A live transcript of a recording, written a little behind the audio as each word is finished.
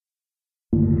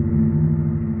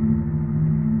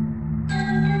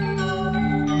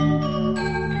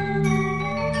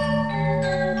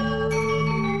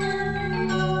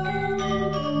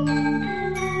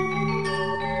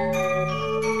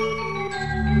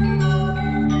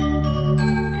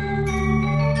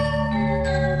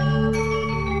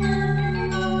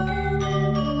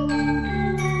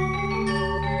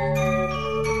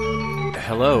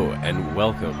and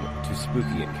welcome to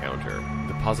Spooky Encounter,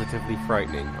 the positively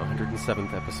frightening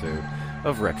 107th episode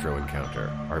of Retro Encounter,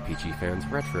 RPG fans'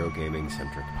 retro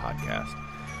gaming-centric podcast.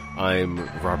 I'm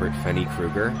Robert Fenny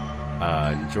Kruger,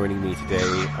 and joining me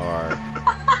today are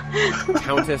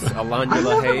Countess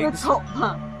Alanula Higgs. Oh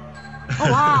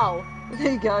wow,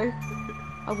 there you go.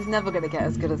 I was never going to get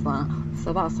as good as that,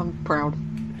 so I'm proud.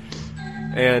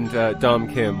 And Dom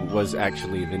Kim was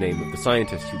actually the name of the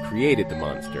scientist who created the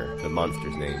monster. The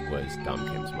monster's name was Dom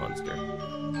Kim's monster.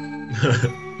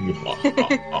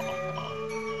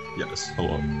 Yes,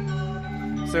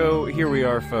 hello. So here we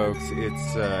are, folks.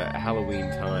 It's Halloween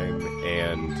time,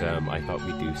 and I thought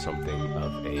we'd do something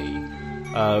of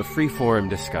a free-form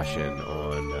discussion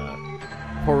on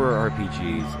horror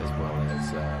RPGs as well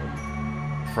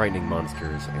as frightening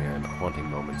monsters and haunting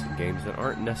moments in games that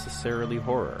aren't necessarily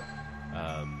horror.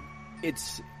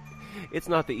 It's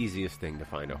not the easiest thing to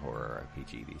find a horror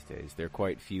RPG these days. They're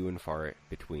quite few and far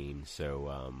between,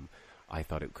 so I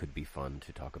thought it could be fun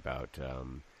to talk about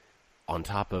on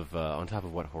top of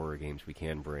what horror games we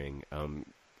can bring.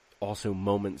 Also,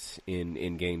 moments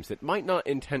in games that might not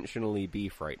intentionally be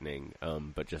frightening,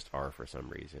 but just are for some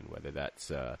reason, whether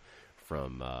that's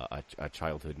from a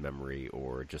childhood memory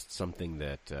or just something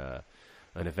that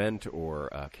an event or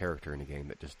a character in a game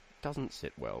that just doesn't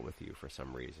sit well with you for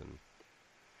some reason.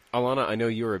 Alana, I know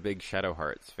you're a big Shadow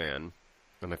Hearts fan,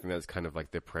 and I think that's kind of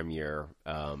like the premier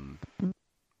horror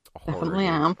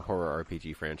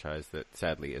RPG franchise that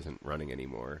sadly isn't running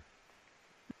anymore.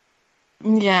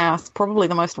 Yeah, it's probably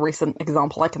the most recent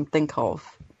example I can think of.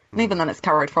 And even then it's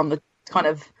carried from the kind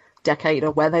of decade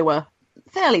of where they were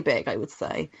fairly big, I would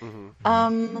say.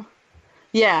 Mm-hmm.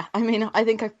 Yeah, I mean, I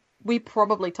think we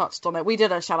probably touched on it. We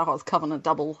did a Shadow Hearts Covenant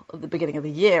double at the beginning of the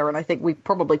year, and I think we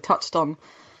probably touched on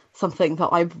something that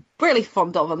I'm really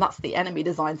fond of, and that's the enemy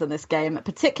designs in this game,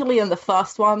 particularly in the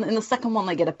first one. In the second one,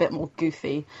 they get a bit more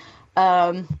goofy.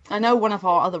 I know one of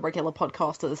our other regular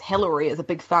podcasters, Hillary, is a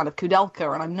big fan of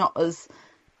Kudelka, and I'm not as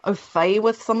au fait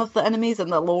with some of the enemies and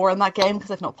the lore in that game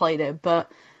because I've not played it, but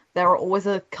there are always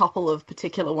a couple of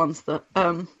particular ones that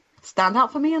stand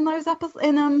out for me in those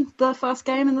in the first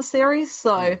game in the series.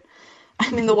 So I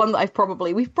mean, the one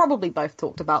that we've probably both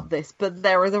talked about this, but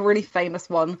there is a really famous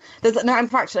one. I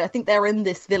think they're in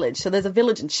this village. So there's a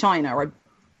village in China. I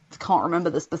can't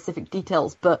remember the specific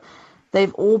details, but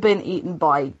they've all been eaten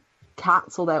by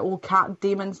cats, or they're all cat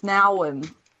demons now,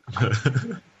 and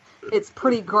it's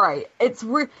pretty great. It's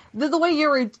the way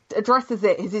Yuri addresses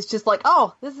it is, it's just like,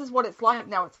 oh, this is what it's like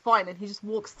now, it's fine, and he just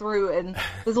walks through, and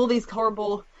there's all these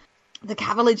horrible. The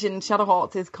cat village in Shadow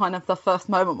Hearts is kind of the first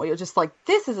moment where you're just like,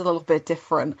 this is a little bit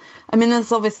different. I mean,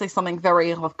 there's obviously something very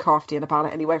Lovecraftian about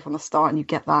it anyway from the start, and you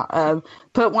get that.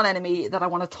 But one enemy that I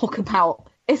want to talk about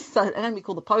is an enemy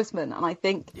called the Postman, and I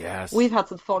think we've had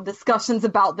some fun discussions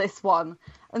about this one.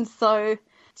 And so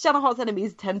Shadow Hearts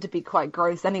enemies tend to be quite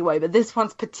gross anyway, but this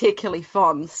one's particularly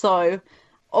fun. So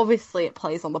obviously it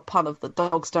plays on the pun of the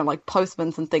dogs don't like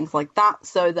postmans and things like that.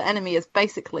 So the enemy is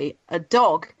basically a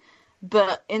dog,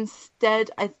 but instead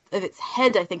of its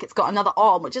head, I think it's got another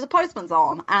arm, which is a postman's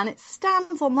arm, and it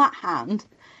stands on that hand,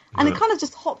 and it kind of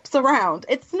just hops around.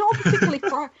 It's not particularly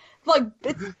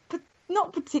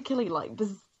not particularly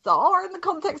bizarre in the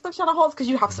context of Shadow Hearts, because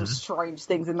you have some strange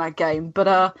things in that game,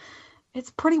 but it's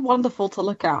pretty wonderful to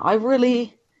look at.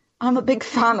 I'm a big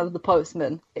fan of the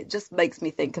Postman. It just makes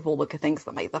me think of all the things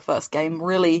that make the first game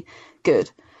really good,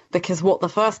 because what the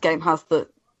first game has that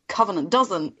Covenant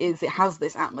doesn't is it has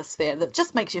this atmosphere that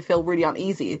just makes you feel really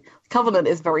uneasy. Covenant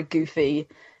is very goofy,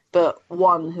 but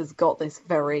 1 has got this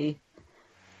very,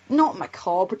 not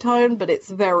macabre tone, but it's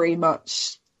very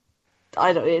much,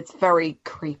 it's very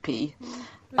creepy.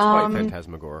 It's quite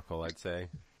phantasmagorical, I'd say.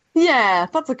 Yeah,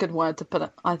 that's a good word to put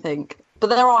it, I think. But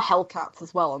there are Hellcats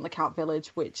as well in the Cat Village,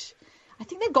 which I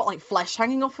think they've got flesh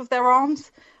hanging off of their arms.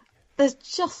 There's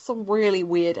just some really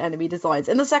weird enemy designs.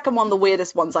 In the second one, the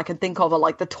weirdest ones I can think of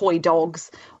are the toy dogs.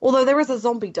 Although there is a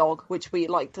zombie dog, which we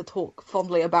like to talk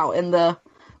fondly about in the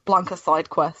Blanca side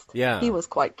quest. Yeah. He was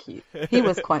quite cute. He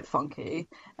was quite funky.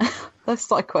 Those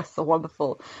side quests are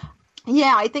wonderful.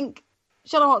 Yeah, I think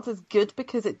Shadow Hearts is good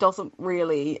because it doesn't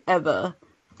really ever,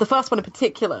 the first one in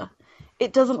particular,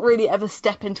 it doesn't really ever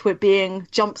step into it being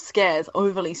jump scares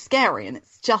overly scary, and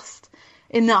it's just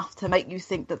enough to make you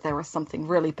think that there is something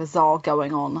really bizarre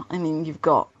going on. I mean, you've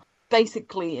got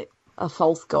basically a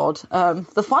false god.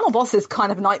 The final boss is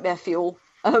kind of nightmare fuel.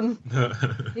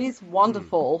 He's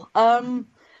wonderful. But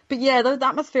yeah, the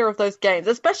atmosphere of those games,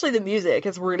 especially the music,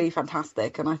 is really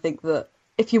fantastic. And I think that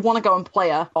if you want to go and play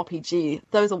a RPG,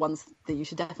 those are ones that you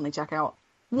should definitely check out.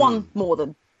 1 more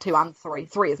than 2 and 3.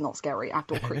 3 is not scary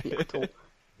at all, creepy at all.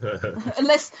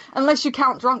 Unless you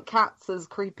count drunk cats as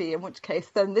creepy, in which case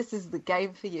then this is the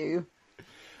game for you.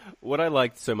 What I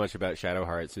liked so much about Shadow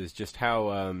Hearts is just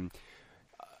how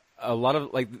a lot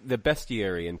of, like, the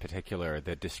bestiary in particular,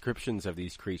 the descriptions of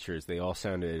these creatures, they all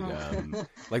sounded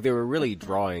like they were really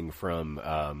drawing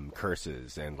from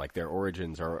curses, and like their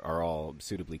origins are all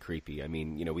suitably creepy. I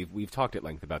mean, you know, we've talked at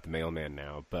length about the mailman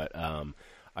now, but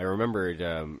I remembered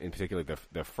in particular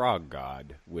the frog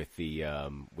god with the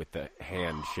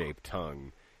hand-shaped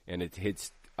tongue, and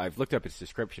it's I've looked up its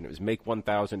description. It was make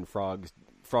 1,000 frog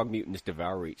mutants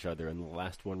devour each other, and the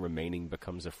last one remaining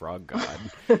becomes a frog god.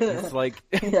 It's like,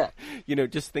 you know,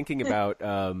 just thinking about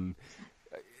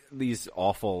these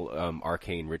awful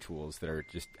arcane rituals that are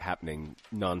just happening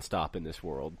nonstop in this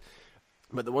world.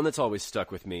 But the one that's always stuck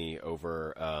with me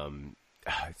over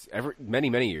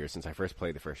many years since I first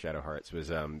played the first Shadow Hearts was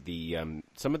some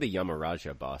of the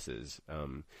Yamaraja bosses.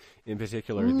 In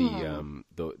particular,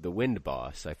 the Wind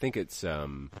boss. I think it's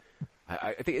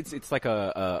I think it's like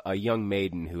a young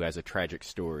maiden who has a tragic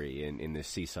story in this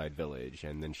seaside village,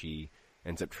 and then she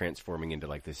ends up transforming into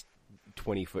like this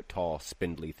 20-foot tall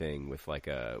spindly thing with like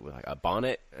a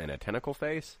bonnet and a tentacle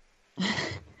face.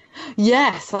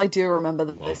 Yes, I do remember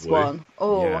this one.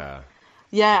 Oh,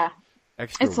 yeah.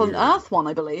 Extra it's weird. an Earth one,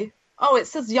 I believe. Oh, it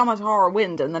says Yamatara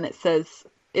Wind, and then it says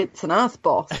it's an Earth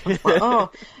boss. I was like, oh,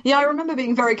 yeah, I remember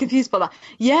being very confused by that.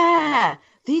 Yeah,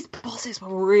 these bosses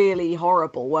were really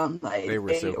horrible, weren't they? They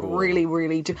were so cool. Really,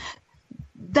 really do.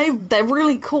 They're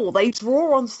really cool. They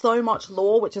draw on so much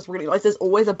lore, which is really nice. There's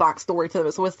always a backstory to them.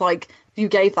 It's always like you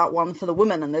gave that one for the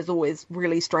woman, and there's always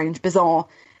really strange, bizarre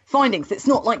findings. It's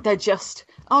not like they're just,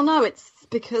 oh no, it's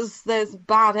because there's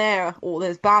bad air or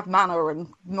there's bad mana and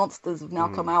monsters have now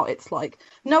come out. It's like,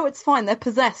 no, it's fine. They're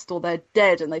possessed or they're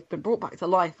dead and they've been brought back to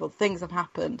life or things have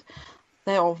happened.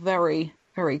 They are very,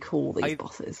 very cool, these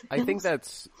bosses. I think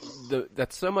that's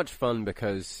so much fun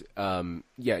because,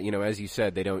 you know, as you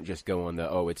said, they don't just go on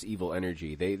it's evil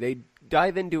energy. They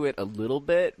dive into it a little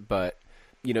bit, but,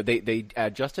 you know, they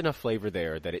add just enough flavor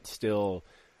there that it's still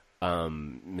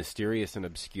mysterious and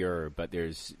obscure, but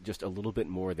there's just a little bit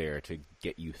more there to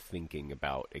get you thinking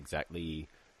about exactly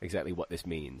what this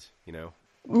means, you know?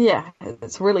 Yeah,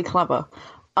 it's really clever.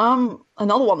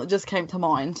 Another one that just came to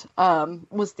mind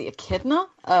was the Echidna,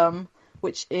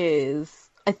 which is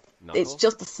it's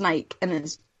just a snake, and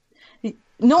it's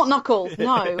not Knuckles.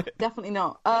 No, definitely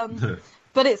not.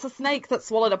 But it's a snake that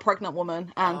swallowed a pregnant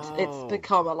woman, and it's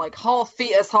become a like half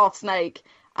fetus, half snake.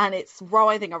 And it's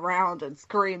writhing around and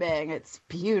screaming. It's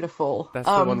beautiful. That's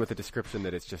the one with the description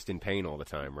that it's just in pain all the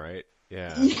time, right?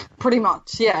 Yeah. Pretty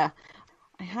much, yeah.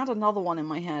 I had another one in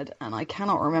my head, and I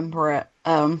cannot remember it,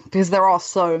 because there are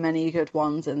so many good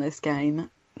ones in this game.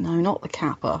 No, not the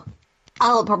Kappa.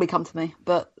 It'll probably come to me,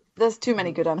 but there's too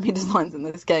many good enemy designs in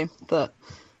this game that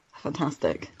are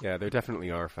fantastic. Yeah, there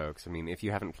definitely are, folks. I mean, if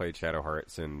you haven't played Shadow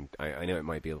Hearts, and I know it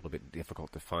might be a little bit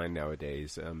difficult to find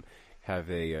nowadays,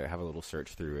 have a little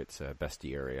search through its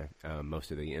bestiary. Most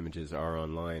of the images are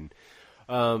online.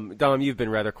 Dom, you've been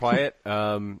rather quiet.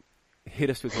 Hit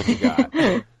us with what you got.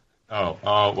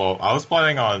 Well, I was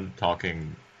planning on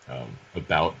talking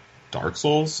about Dark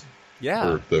Souls.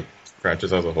 Yeah. For the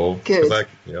franchise as a whole. Good.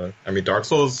 I mean, Dark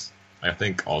Souls, I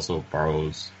think, also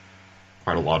borrows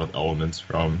quite a lot of elements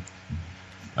from,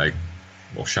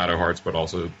 Shadow Hearts, but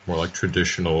also more like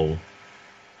traditional,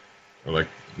 or like,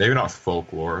 maybe not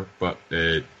folklore, but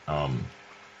it, I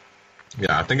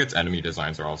think its enemy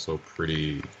designs are also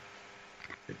pretty,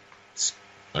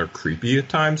 are creepy at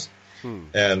times.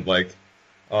 And,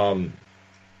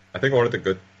 I think one of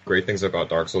the great things about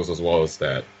Dark Souls as well is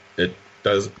that it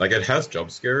does, it has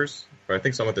jump scares, but I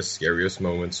think some of the scariest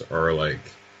moments are,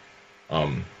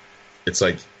 it's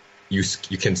like, you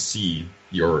can see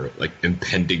your,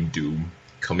 impending doom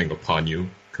coming upon you,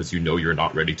 because you know you're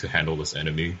not ready to handle this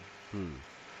enemy.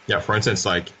 Yeah, for instance,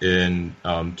 in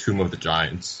Tomb of the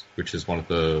Giants, which is one of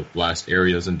the last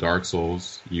areas in Dark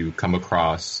Souls, you come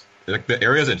across, the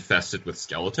area is infested with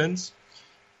skeletons,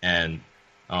 and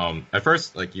at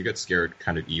first, you get scared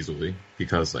kind of easily,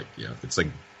 because, it's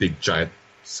big, giant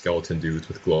skeleton dudes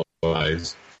with glowing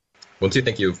eyes. Once you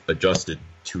think you've adjusted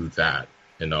to that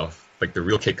enough, the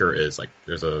real kicker is,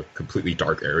 there's a completely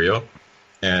dark area,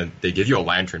 and they give you a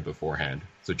lantern beforehand.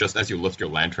 So just as you lift your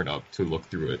lantern up to look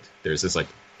through it, there's this,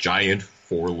 giant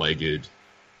four-legged,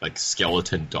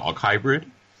 skeleton dog hybrid,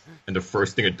 and the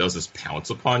first thing it does is pounce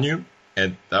upon you,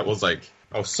 and that was,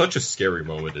 such a scary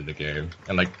moment in the game.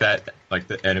 And,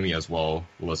 the enemy as well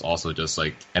was also just,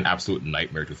 an absolute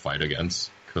nightmare to fight against,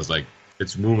 because,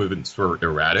 its movements were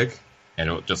erratic, and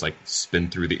it would just, spin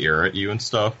through the air at you and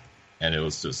stuff. and it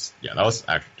was just that was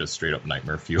actually just straight up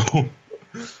nightmare fuel.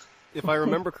 If I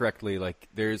remember correctly, like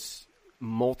there's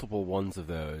multiple ones of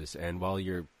those, and while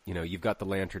you've got the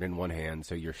lantern in one hand,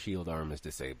 so your shield arm is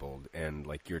disabled, and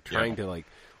like you're trying to like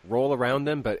roll around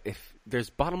them, but if there's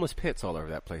bottomless pits all over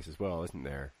that place as well, isn't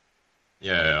there?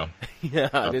 Yeah. Yeah,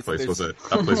 That place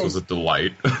was a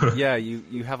delight. Yeah,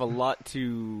 you have a lot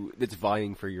that's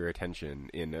vying for your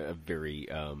attention in a very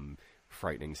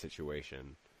frightening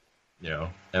situation. Yeah,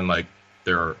 and like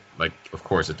there are like, of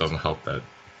course, it doesn't help that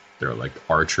there are like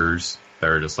archers that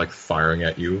are just like firing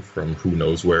at you from who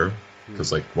knows where.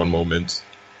 Because like one moment,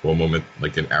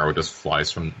 like an arrow just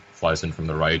flies in from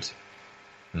the right,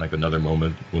 and like another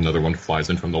moment, another one flies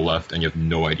in from the left, and you have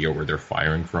no idea where they're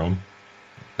firing from.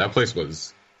 That place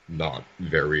was not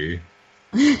very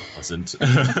pleasant.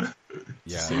 Yeah,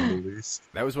 to say the least.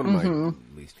 that was one of my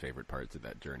least favorite parts of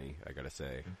that journey, I gotta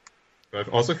say. But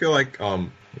I also feel like what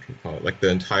do you call it? Like the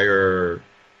entire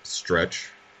stretch,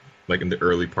 like in the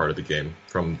early part of the game,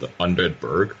 from the Undead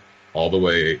Burg all the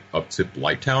way up to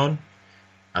Blighttown,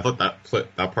 I thought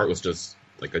that part was just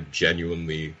like a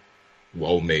genuinely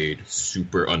well-made,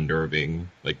 super unnerving,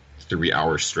 like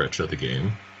 3-hour stretch of the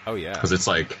game. Oh yeah, because it's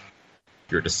like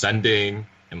you're descending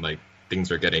and like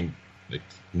things are getting like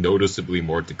noticeably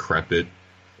more decrepit.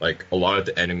 Like a lot of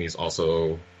the enemies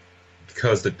also,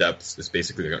 because the depths is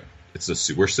basically like it's a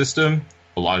sewer system.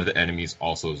 A lot of the enemies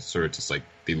also sort of just like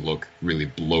they look really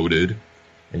bloated,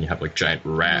 and you have like giant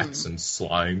rats and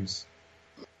slimes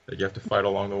that you have to fight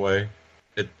along the way.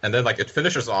 And then like it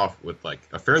finishes off with like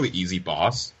a fairly easy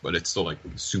boss, but it's still like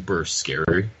super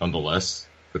scary nonetheless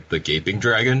with the gaping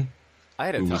dragon. I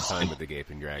had a tough time with the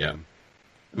gaping dragon. Yeah.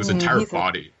 Whose entire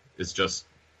body is just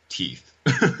teeth.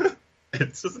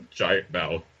 It's just a giant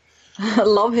mouth. I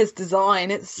love his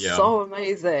design. It's so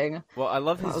amazing. Well, I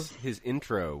love his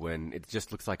intro when it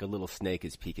just looks like a little snake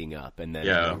is peeking up and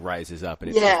then rises up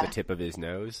and it's just the tip of his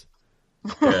nose.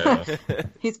 Yeah.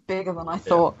 He's bigger than I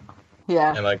thought.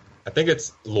 Yeah. And like I think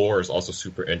its lore is also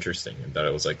super interesting in that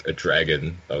it was like a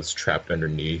dragon that was trapped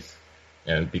underneath,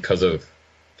 and because of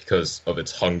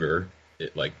its hunger,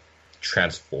 it like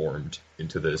transformed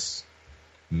into this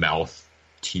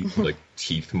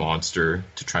teeth monster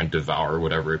to try and devour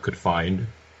whatever it could find.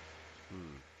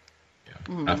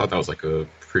 I thought that was like a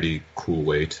pretty cool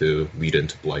way to lead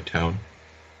into Blighttown,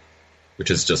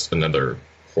 which is just another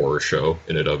horror show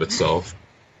in and of itself.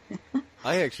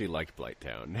 I actually liked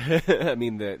Blighttown. I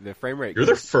mean, the frame rate. You're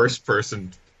the first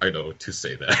person I know to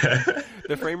say that.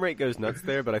 The frame rate goes nuts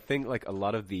there, but I think like a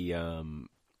lot of the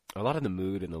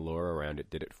mood and the lore around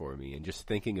it did it for me. And just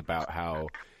thinking about how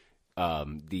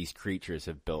these creatures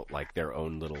have built like their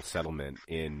own little settlement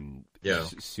in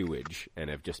sewage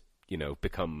and have just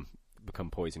become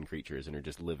poison creatures and are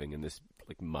just living in this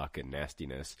like muck and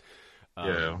nastiness.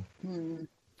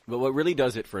 But what really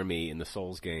does it for me in the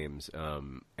Souls games,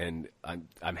 and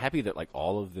I'm happy that like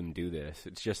all of them do this.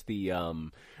 It's just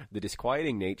the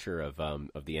disquieting nature of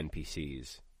the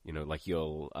NPCs. Like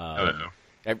you'll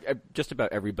just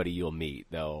about everybody you'll meet,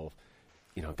 they'll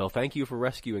thank you for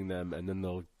rescuing them, and then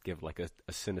they'll give like a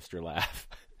sinister laugh.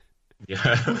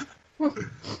 Yeah.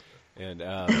 And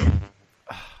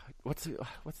what's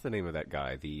the name of that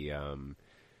guy?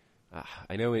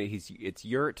 I know it's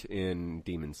Yurt in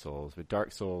Demon Souls, but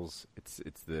Dark Souls, it's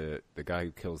the guy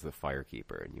who kills the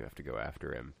Firekeeper, and you have to go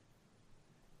after him.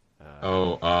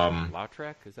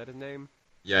 Lautrec, is that his name?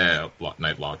 Yeah,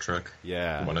 Knight Lautrec.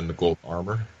 Yeah, the one in the gold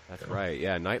armor. That's right.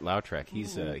 Yeah, Knight Lautrec.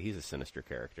 He's a sinister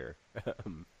character.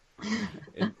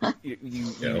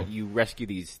 You rescue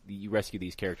these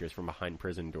characters from behind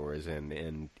prison doors,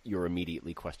 and you're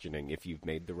immediately questioning if you've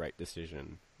made the right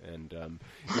decision. And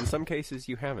in some cases,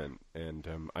 you haven't. And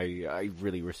I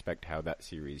really respect how that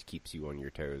series keeps you on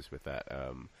your toes with that,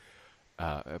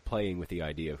 playing with the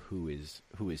idea of who is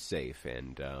safe,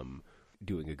 and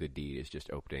doing a good deed is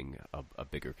just opening a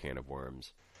bigger can of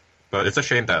worms. But it's a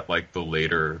shame that like the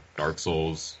later Dark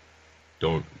Souls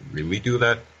don't really do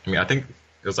that. I mean, I think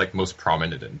it was like most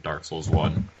prominent in Dark Souls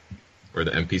 1, where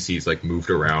the NPCs like moved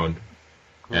around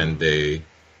and they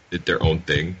did their own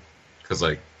thing, because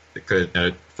like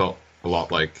it felt a lot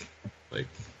like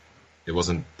it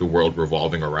wasn't the world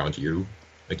revolving around you,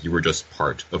 like you were just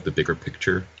part of the bigger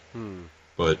picture.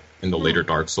 But in the later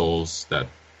Dark Souls, that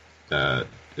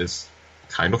is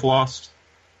kind of lost,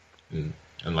 and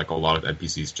like a lot of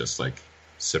NPCs just like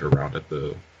sit around at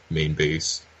the main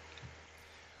base.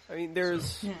 I mean,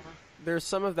 there's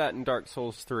some of that in Dark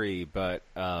Souls 3, but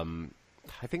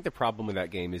I think the problem with that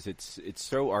game is it's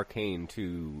so arcane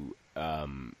to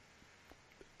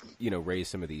raise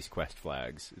some of these quest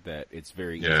flags that it's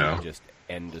very easy to just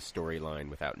end a storyline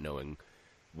without knowing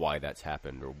why that's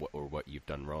happened or what you've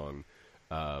done wrong.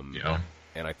 Yeah.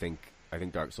 And I think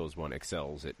Dark Souls 1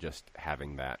 excels at just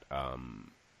having that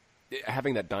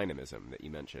dynamism that you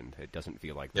mentioned. It doesn't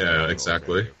feel like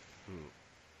exactly.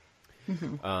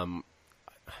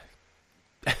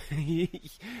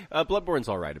 Bloodborne's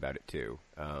all right about it too.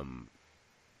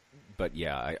 But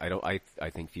yeah, I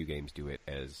think few games do it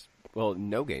as well.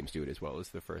 No games do it as well as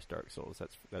the first Dark Souls.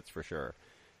 That's for sure.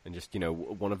 And just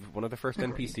one of the first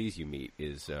NPCs you meet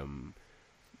is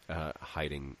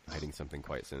hiding something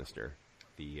quite sinister.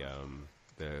 The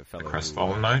fellow, the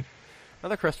Crestfallen Knight. Not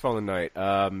the Crestfallen Knight.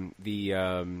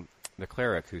 The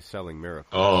cleric who's selling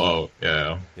miracles. Oh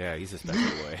yeah. Yeah, he's a special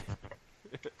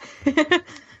boy.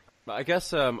 I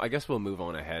guess we'll move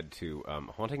on ahead to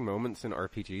haunting moments in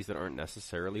RPGs that aren't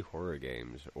necessarily horror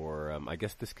games, or I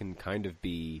guess this can kind of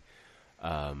be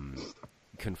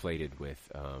conflated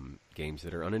with games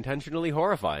that are unintentionally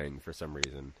horrifying for some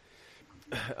reason.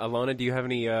 Alana, do you have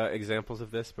any examples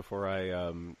of this before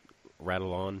I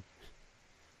rattle on?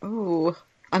 Ooh,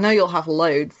 I know you'll have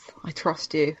loads. I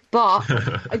trust you. But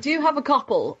I do have a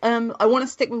couple. I want to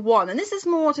stick with one. And this is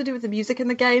more to do with the music in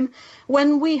the game.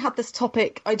 When we had this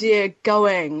topic idea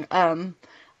going, and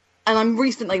I'm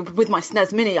recently, with my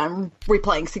SNES Mini, I'm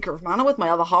replaying Secret of Mana with my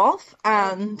other half.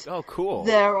 And oh, cool.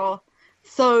 There are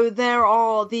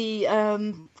the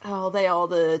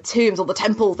tombs or the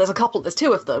temples. There's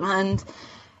two of them. And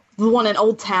the one in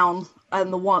Old Town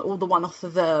and the one off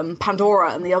of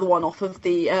Pandora and the other one off of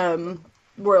the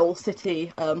Royal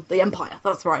City, the Empire.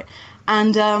 That's right.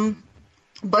 And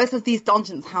both of these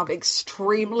dungeons have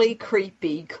extremely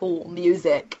creepy, cool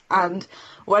music. And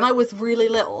when I was really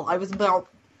little, I was about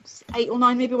 8 or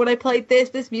 9 maybe when I played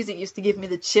this music used to give me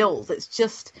the chills. It's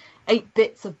just 8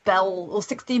 bits of bell or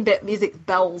 16-bit music,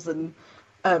 bells and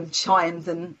chimes.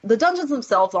 And the dungeons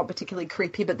themselves aren't particularly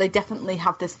creepy, but they definitely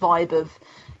have this vibe of,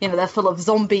 they're full of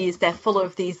zombies. They're full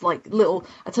of these like little.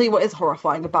 I tell you what is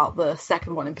horrifying about the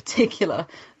second one in particular: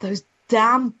 those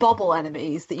damn bubble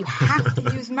enemies that you have to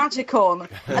use magic on,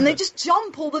 and they just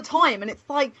jump all the time. And it's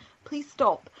like, please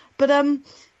stop. But I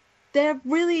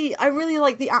really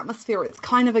like the atmosphere. It's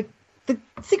kind of the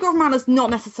Secret of Mana's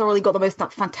not necessarily got the most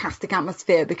fantastic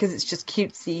atmosphere because it's just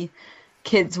cutesy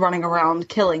kids running around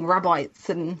killing rabbites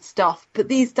and stuff. But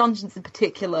these dungeons in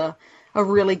particular are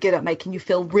really good at making you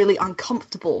feel really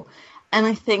uncomfortable. And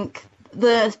I think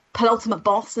the penultimate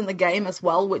boss in the game as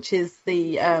well, which is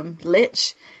the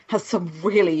Lich, has some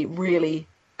really, really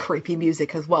creepy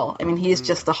music as well. I mean, he is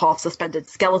just a half-suspended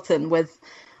skeleton with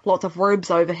lots of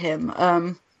robes over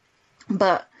him.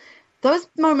 But those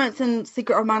moments in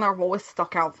Secret of Mana have always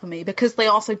stuck out for me because they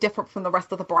are so different from the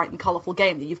rest of the bright and colourful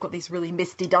game, that you've got these really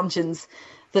misty dungeons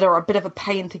that are a bit of a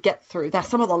pain to get through. They're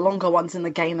some of the longer ones in the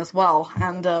game as well.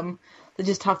 And they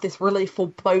just have this really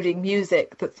foreboding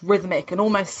music that's rhythmic and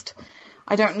almost,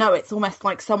 I don't know, it's almost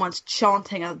like someone's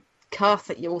chanting a curse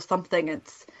at you or something.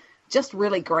 It's just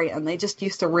really great, and they just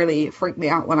used to really freak me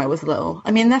out when I was little.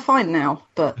 I mean, they're fine now,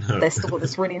 but they're still got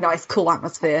this really nice, cool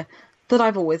atmosphere that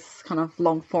I've always kind of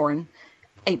longed for in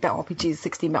 8-bit RPGs,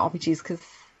 16-bit RPGs, because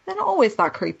they're not always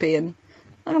that creepy. And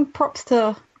props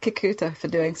to Kikuta for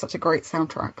doing such a great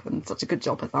soundtrack and such a good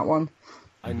job at that one.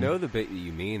 I know the bit that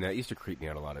you mean. That used to creep me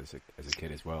out a lot as a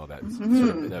kid as well. That's sort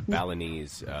of the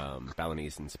Balinese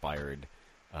inspired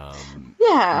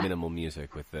minimal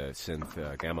music with the synth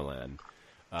gamelan.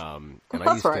 And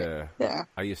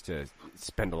I used to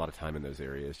spend a lot of time in those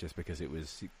areas just because it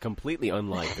was completely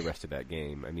unlike the rest of that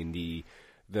game. I mean, the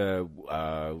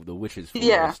Witch's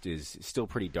Forest is still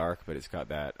pretty dark, but it's got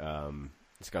that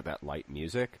light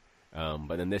music.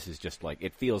 But then this is just like,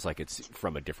 it feels like it's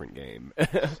from a different game.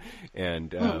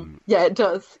 And it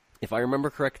does. If I remember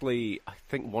correctly, I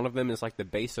think one of them is like the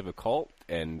base of a cult,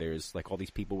 and there's like all these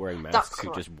people wearing masks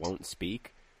who just won't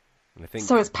speak. And I think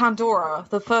so. It's Pandora.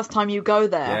 The first time you go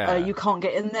there, you can't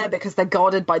get in there because they're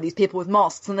guarded by these people with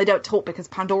masks, and they don't talk because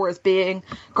Pandora is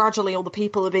gradually all the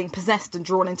people are being possessed and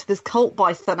drawn into this cult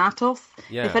by Thanatos.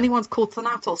 Yeah. If anyone's called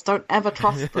Thanatos, don't ever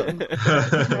trust them.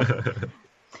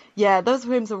 Yeah, those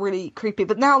rooms are really creepy.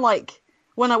 But now, like,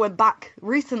 when I went back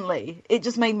recently, it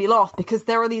just made me laugh because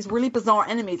there are these really bizarre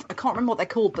enemies. I can't remember what they're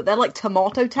called, but they're like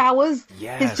tomato towers.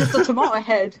 Yes. It's just a tomato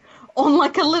head on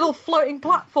like a little floating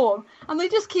platform. And they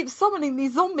just keep summoning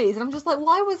these zombies. And I'm just like,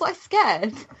 why was I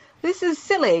scared? This is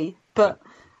silly. But,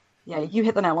 yeah, you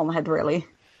hit the nail on the head, really.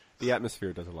 The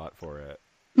atmosphere does a lot for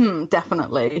it.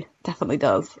 Definitely. Definitely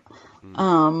does.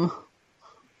 I've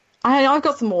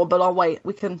got some more, but I'll wait.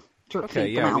 We can... Okay,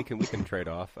 yeah, we can trade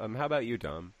off. How about you,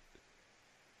 Dom?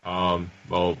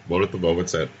 Well, one of the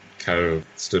moments that kind of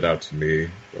stood out to me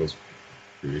was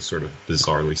really sort of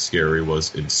bizarrely scary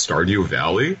was in Stardew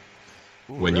Valley.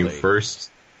 Ooh, When really? you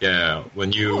first, yeah,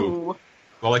 when you, Ooh.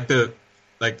 well, like it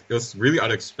was really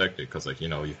unexpected because like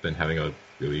you've been having a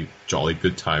really jolly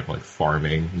good time like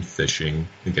farming and fishing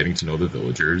and getting to know the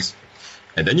villagers,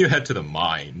 and then you head to the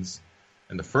mines,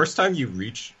 and the first time you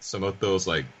reach some of those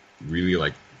like really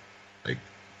like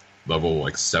level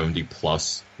like 70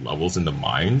 plus levels in the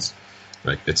mines,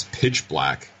 like it's pitch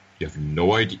black. You have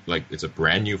no idea, like it's a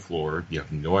brand new floor. You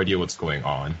have no idea what's going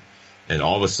on, and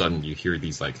all of a sudden you hear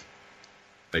these like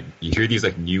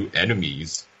new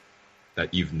enemies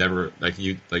that you've never like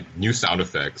new sound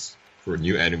effects for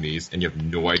new enemies, and you have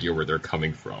no idea where they're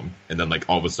coming from, and then like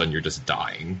all of a sudden you're just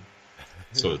dying.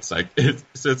 So it's like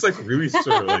it's like really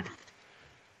sort of like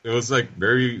it was like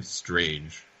very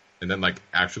strange, and then like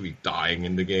actually dying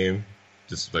in the game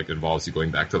just like involves you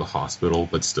going back to the hospital,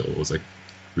 but still it was like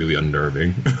really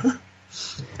unnerving.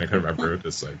 I can remember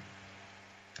this like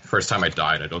first time I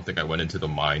died. I don't think I went into the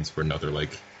mines for another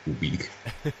like week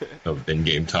of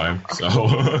in-game time.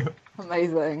 So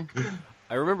Amazing.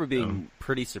 I remember being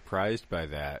pretty surprised by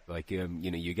that. Like,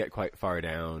 you get quite far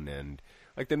down, and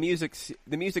like the music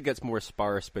gets more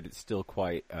sparse, but it's still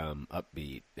quite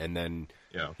upbeat. And then,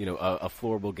 yeah, a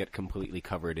floor will get completely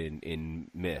covered in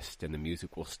mist, and the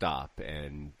music will stop,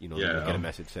 and then you get a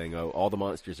message saying, "Oh, all the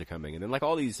monsters are coming," and then like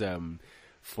all these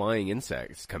flying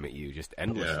insects come at you just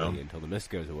endlessly until the mist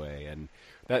goes away, and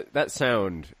that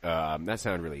sound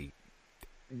really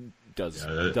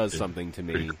does something to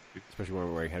me, especially when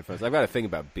we're wearing headphones. I've got a thing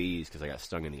about bees because I got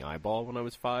stung in the eyeball when I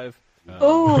was 5.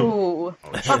 Oh,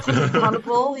 that's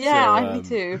understandable. Yeah, me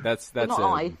too. That's But not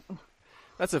I.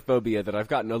 That's a phobia that I've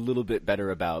gotten a little bit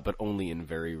better about, but only in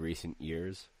very recent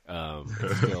years.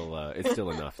 It's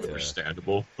still enough to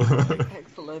understandable.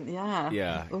 Excellent. Yeah.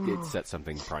 Yeah, Ooh. it sets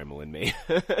something primal in me.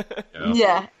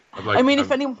 Yeah. I mean,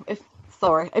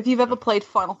 if you've ever played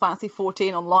Final Fantasy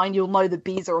XIV online, you'll know the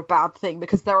bees are a bad thing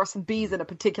because there are some bees in a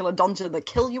particular dungeon that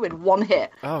kill you in one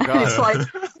hit. Oh And god. it's like,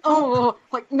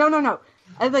 no.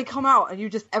 And they come out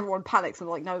and everyone panics and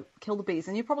they're like, no, kill the bees.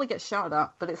 And you probably get shouted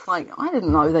at, but it's like, I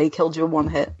didn't know they killed you in one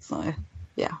hit. So,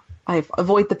 yeah, I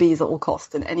avoid the bees at all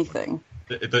costs in anything.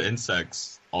 The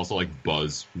insects also like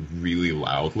buzz really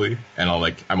loudly, and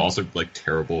I'm also like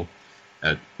terrible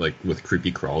at like with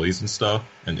creepy crawlies and stuff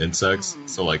and insects.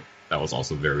 So like that was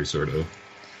also very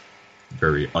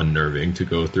unnerving to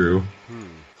go through.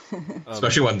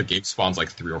 Especially when the game spawns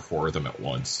like 3 or 4 of them at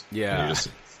once. Yeah. And it's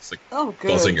like Oh, good.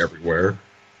 buzzing everywhere.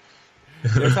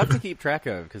 They're tough to keep track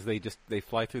of because they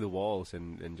fly through the walls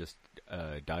and just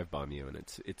dive bomb you, and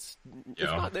it's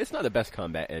not the best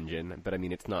combat engine, but I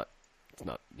mean it's not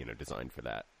designed for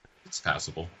that. It's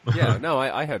passable. Yeah, no,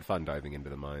 I had fun diving into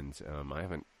the mines. I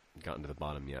haven't gotten to the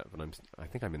bottom yet, but I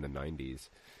think I'm in the 90s.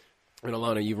 And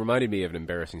Alana, you reminded me of an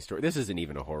embarrassing story. This isn't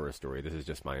even a horror story. This is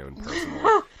just my own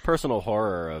personal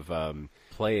horror of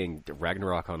playing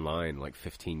Ragnarok Online like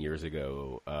 15 years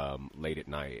ago, late at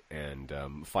night, and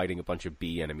fighting a bunch of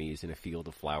bee enemies in a field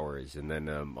of flowers, and then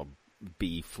a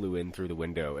bee flew in through the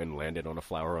window and landed on a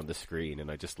flower on the screen,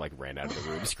 and I just like ran out of the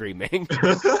room screaming.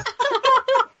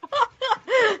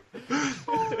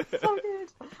 So good.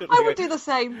 I would do the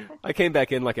same. I came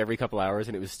back in like every couple hours,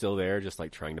 and it was still there, just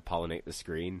like trying to pollinate the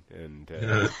screen. And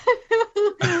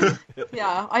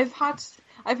Yeah, I've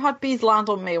had bees land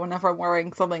on me whenever I'm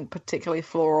wearing something particularly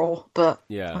floral, but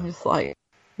Yeah. I'm just like,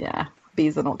 yeah,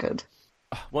 bees are not good.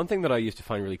 one thing that I used to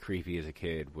find really creepy as a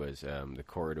kid was the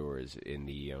corridors in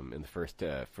the first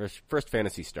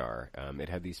Phantasy Star. It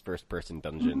had these first-person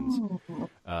dungeons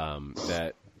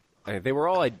that. They were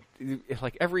all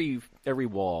like every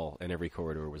wall and every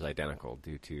corridor was identical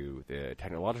due to the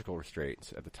technological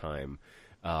restraints at the time,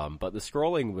 but the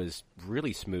scrolling was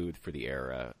really smooth for the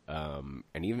era, and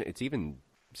it's even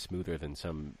smoother than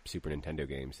some Super Nintendo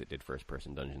games that did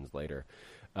first-person dungeons later.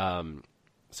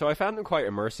 So I found them quite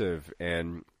immersive,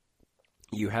 and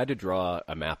you had to draw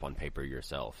a map on paper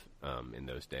yourself in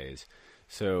those days.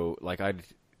 So like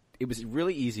it was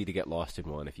really easy to get lost in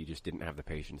one if you just didn't have the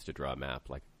patience to draw a map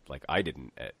like I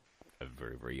didn't at a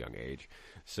very, very young age.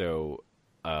 So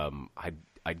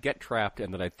I'd get trapped,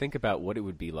 and then I'd think about what it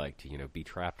would be like to be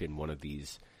trapped in one of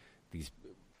these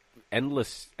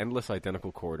endless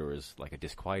identical corridors, like a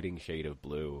disquieting shade of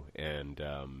blue, and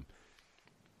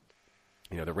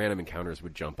the random encounters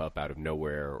would jump up out of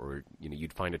nowhere, or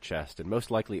you'd find a chest, and most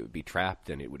likely it would be trapped,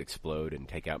 and it would explode and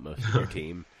take out most of your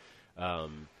team.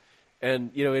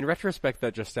 And in retrospect,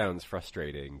 that just sounds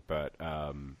frustrating, but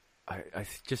I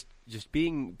just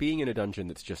being in a dungeon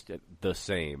that's just the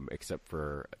same, except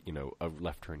for a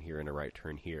left turn here and a right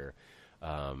turn here.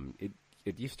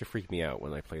 it used to freak me out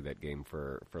when I played that game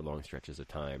for long stretches of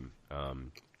time.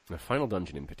 The final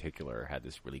dungeon in particular had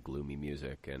this really gloomy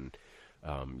music, and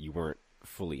you weren't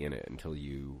fully in it until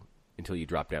you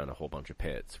dropped down a whole bunch of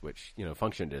pits, which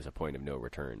functioned as a point of no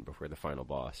return before the final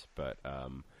boss. But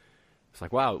it's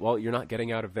like, wow, well, you're not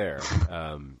getting out of there.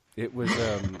 It was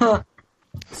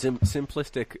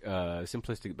simplistic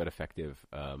but effective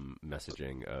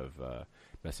messaging of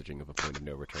a point of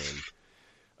no return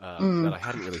that I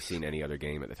hadn't really seen any other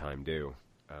game at the time do.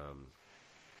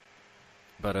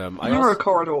 Narrow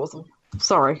corridors.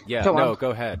 Sorry. Yeah, go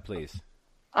ahead, please.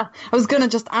 I was going to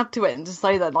just add to it and just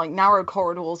say that, like, narrow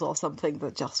corridors are something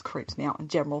that just creeps me out in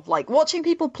general. Like, watching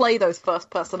people play those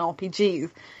first-person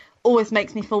RPGs always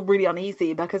makes me feel really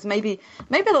uneasy, because maybe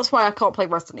that's why I can't play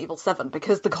Resident Evil 7,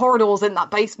 because the corridors in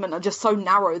that basement are just so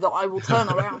narrow that I will turn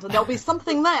around and there'll be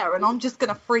something there and I'm just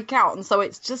going to freak out. And so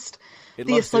it's just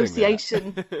the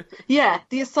association. Yeah,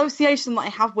 the association that I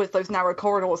have with those narrow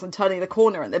corridors and turning the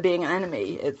corner and there being an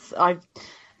enemy. I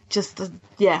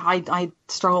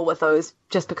struggle with those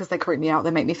just because they creep me out. They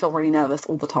make me feel really nervous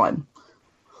all the time.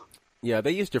 Yeah,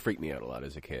 they used to freak me out a lot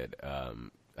as a kid.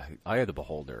 Eye of the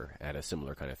Beholder had a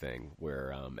similar kind of thing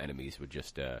where enemies would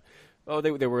just they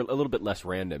were a little bit less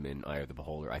random in Eye of the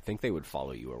Beholder. I think they would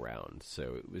follow you around,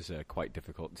 so it was quite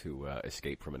difficult to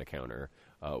escape from an encounter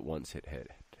once it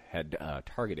had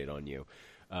targeted on you.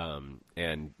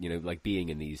 And like being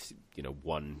in these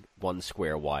one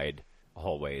square wide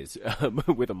hallways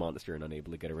with a monster and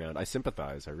unable to get around, I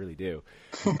sympathize. I really do.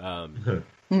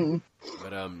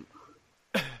 But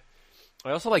I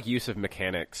also like use of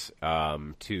mechanics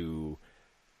to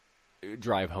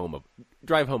drive home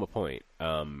a point.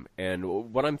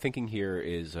 And what I'm thinking here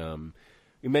is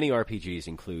many RPGs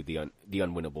include the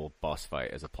unwinnable boss fight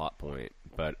as a plot point,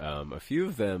 but a few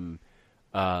of them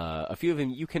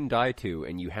you can die to,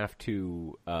 and you have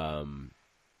to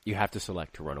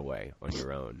select to run away on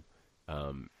your own.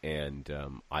 I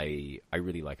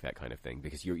really like that kind of thing,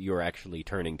 because you're actually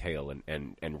turning tail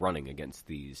and running against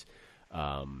these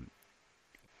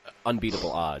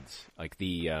unbeatable odds, like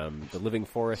the Living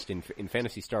Forest in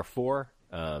Phantasy Star 4.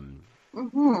 I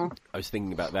was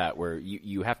thinking about that, where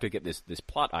you have to get this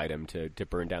plot item to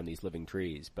burn down these living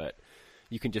trees, but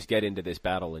you can just get into this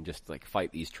battle and just like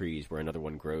fight these trees where another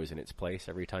one grows in its place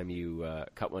every time you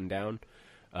cut one down.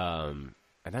 And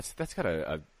that's got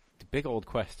a big old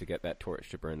quest to get that torch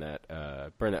to burn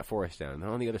that forest down. And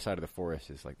on the other side of the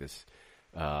forest is like this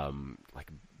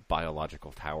like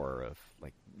biological tower of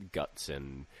like guts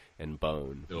and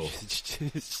bone.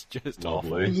 It's just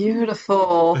awful.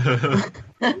 Beautiful.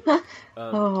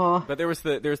 But there's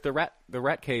the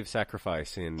rat cave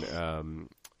sacrifice in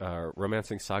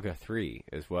Romancing Saga 3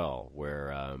 as well,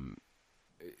 where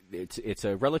it's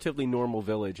a relatively normal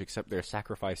village, except they're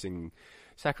sacrificing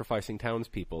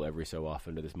townspeople every so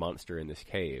often to this monster in this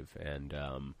cave, and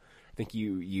I think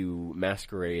you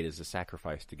masquerade as a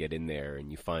sacrifice to get in there, and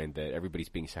you find that everybody's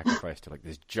being sacrificed to like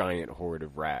this giant horde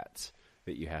of rats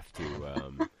that you have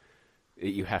to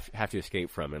escape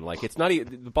from. And like, it's not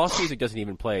even, the boss music doesn't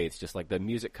even play. It's just like the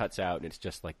music cuts out, and it's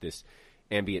just like this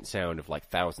ambient sound of like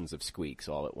thousands of squeaks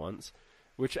all at once,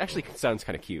 which actually sounds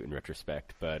kind of cute in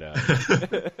retrospect. But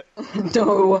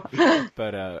no.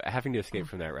 But having to escape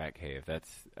from that rat cave, that's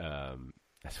one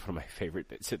of my favorite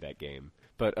bits of that game.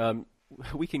 But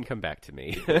we can come back to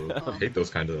me. I hate those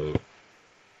kind of.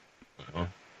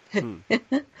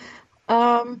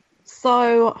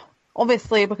 So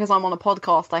obviously, because I'm on a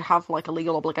podcast, I have like a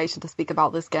legal obligation to speak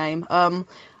about this game.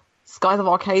 Skies of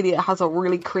Arcadia has a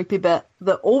really creepy bit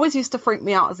that always used to freak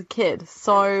me out as a kid.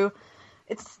 So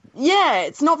it's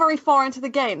not very far into the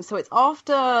game. So it's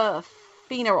after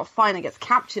Fina gets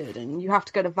captured, and you have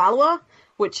to go to Valor,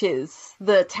 which is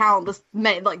the town,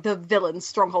 the villain's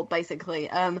stronghold, basically.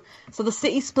 So the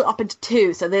city's split up into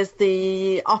two. So there's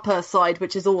the upper side,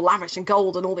 which is all lavish and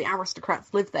gold, and all the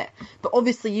aristocrats live there. But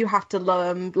obviously you have to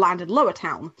land in Lower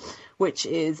Town, which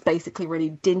is basically really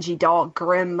dingy, dark,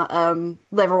 grim.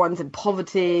 Everyone's in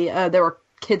poverty. There are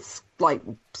kids like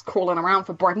crawling around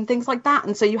for bread and things like that.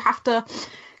 And so you have to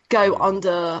go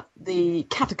under the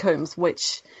catacombs,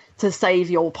 which to save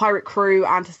your pirate crew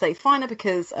and to save Fina,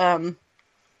 because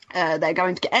they're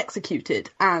going to get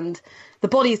executed, and the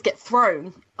bodies get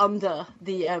thrown under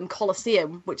the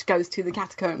Colosseum, which goes to the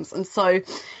catacombs. And so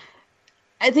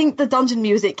I think the dungeon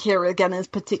music here again is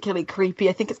particularly creepy.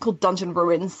 I think it's called Dungeon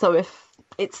Ruins, so if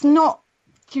it's not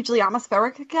hugely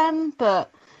atmospheric again,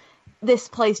 but this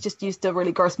place just used to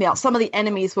really gross me out. Some of the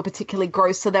enemies were particularly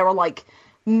gross, so there are like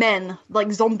men,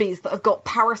 like zombies, that have got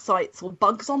parasites or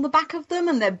bugs on the back of them,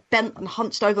 and they're bent and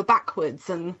hunched over backwards,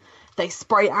 and they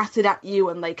spray acid at you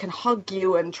and they can hug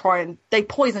you and they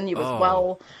poison you as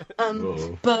well.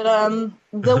 But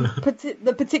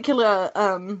the particular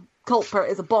culprit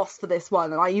is a boss for this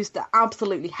one, and I used to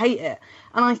absolutely hate it.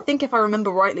 And I think if I remember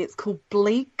rightly, it's called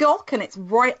Bleegok, and it's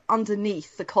right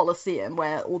underneath the Colosseum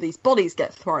where all these bodies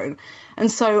get thrown. And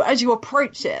so as you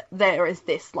approach it, there is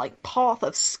this like path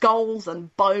of skulls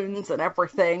and bones and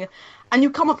everything, and you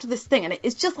come up to this thing, and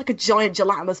it's just like a giant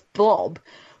gelatinous blob,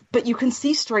 but you can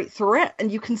see straight through it,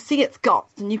 and you can see its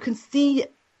guts, and you can see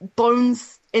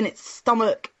bones in its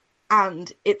stomach,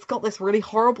 and it's got this really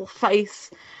horrible face.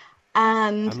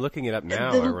 And I'm looking it up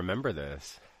now. I remember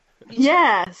this.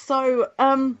 Yeah, so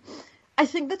I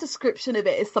think the description of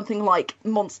it is something like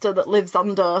monster that lives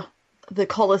under the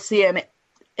Colosseum.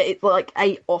 It like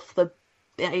ate the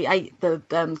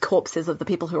corpses of the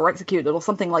people who were executed, or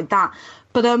something like that.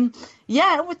 But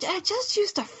yeah, it just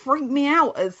used to freak me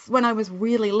out as when I was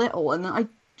really little, and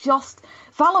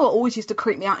Valor always used to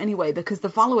creep me out anyway, because the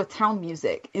Valor town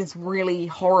music is really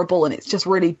horrible and it's just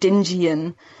really dingy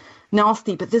and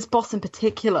nasty. But this boss in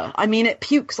particular, I mean, it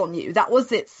pukes on you. That was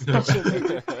its special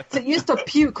move. So it used to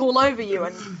puke all over you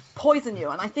and poison you.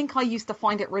 And I think I used to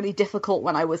find it really difficult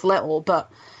when I was little,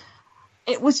 but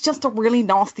it was just a really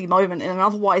nasty moment in an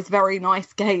otherwise very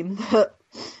nice game that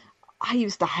I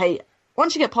used to hate.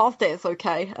 Once you get past it, it's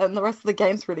okay, and the rest of the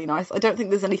game's really nice. I don't think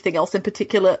there's anything else in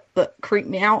particular that creeped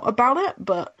me out about it,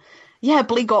 but yeah,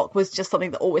 Bleegok was just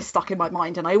something that always stuck in my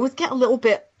mind, and I always get a little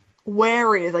bit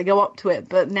wary as I go up to it,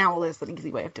 but now there's an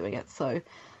easy way of doing it. So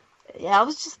yeah, it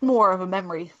was just more of a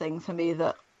memory thing for me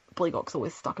that Bleegok's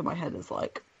always stuck in my head as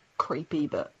like creepy,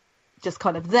 but just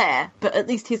kind of there. But at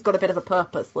least he's got a bit of a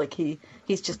purpose. Like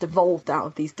he's just evolved out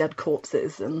of these dead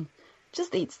corpses and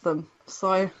just eats them.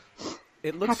 So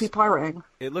happy pirating.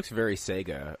 It looks very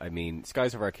Sega. I mean,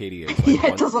 Skies of Arcadia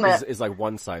is like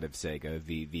one side of Sega,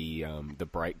 the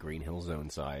bright green hill zone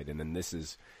side, and then this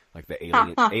is like the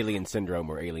Alien Syndrome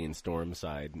or Alien Storm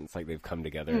side, and it's like they've come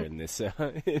together in this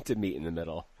to meet in the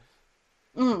middle.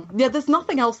 Yeah, there's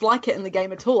nothing else like it in the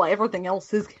game at all. Like, everything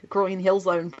else is Green Hill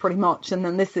Zone pretty much, and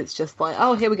then this is just like,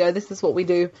 oh, here we go. This is what we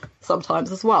do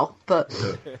sometimes as well. But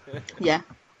yeah,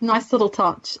 nice little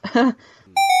touch.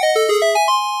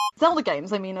 Zelda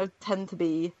games, I mean, tend to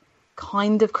be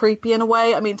kind of creepy in a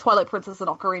way. I mean, Twilight Princess and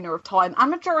Ocarina of Time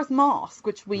and Majora's Mask,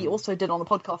 which we also did on the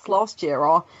podcast last year,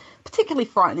 are particularly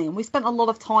frightening. And we spent a lot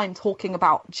of time talking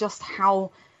about just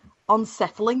how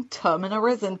unsettling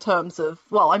Termina is in terms of,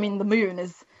 well, I mean, the moon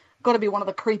has got to be one of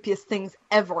the creepiest things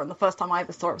ever, and the first time I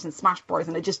ever saw it was in Smash Bros,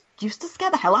 and it just used to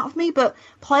scare the hell out of me. But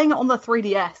playing it on the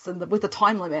 3DS and with the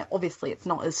time limit, obviously it's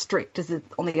not as strict as it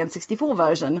on the N64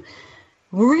 version,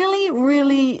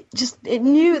 really just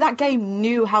that game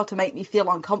knew how to make me feel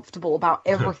uncomfortable about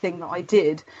everything that I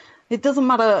did. It doesn't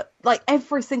matter, like,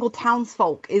 every single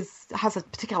townsfolk has a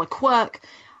particular quirk.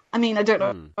 I mean, I don't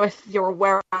know if you're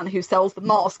aware of the man who sells the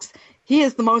masks. He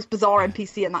is the most bizarre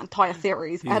NPC in that entire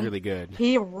series. He's really good.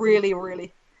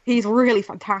 He's really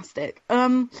fantastic.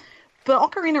 But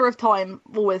Ocarina of Time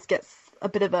always gets a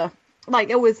bit of a, like,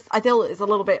 I feel it's a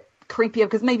little bit creepier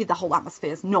because maybe the whole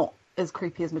atmosphere is not as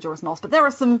creepy as Majora's Mask, but there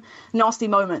are some nasty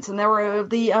moments, and there are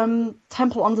the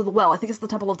Temple Under the Well. I think it's the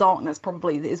Temple of Darkness,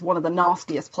 probably is one of the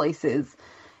nastiest places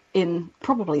in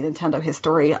probably Nintendo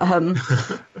history.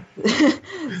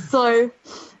 So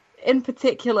in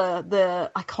particular,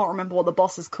 I can't remember what the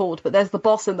boss is called, but there's the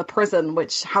boss in the prison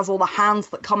which has all the hands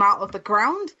that come out of the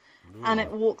ground. Ooh. And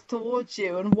it walks towards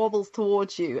you and wobbles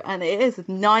towards you, and it is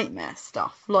nightmare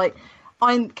stuff. Like,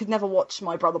 I could never watch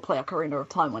my brother play Ocarina of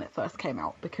Time when it first came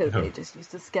out because it just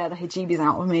used to scare the heebie-jeebies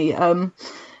out of me.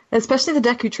 Especially the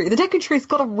Deku Tree. The Deku Tree's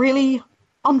got a really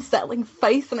unsettling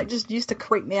face, and it just used to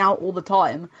creep me out all the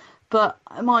time. But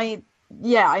I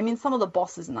mean, some of the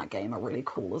bosses in that game are really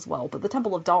cool as well. But the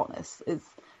Temple of Darkness is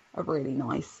a really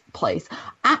nice place.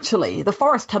 Actually, the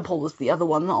Forest Temple was the other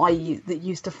one that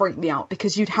used to freak me out,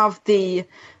 because you'd have the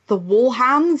wall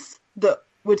hands that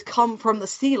would come from the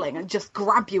ceiling and just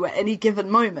grab you at any given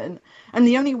moment. And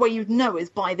the only way you'd know is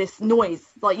by this noise.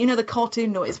 Like, you know the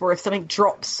cartoon noise where if something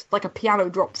drops, like a piano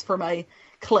drops from a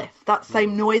cliff, that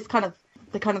same noise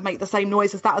they kind of make the same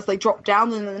noise as that as they drop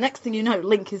down, and then the next thing you know,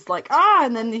 Link is like,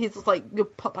 and then he's just like, you're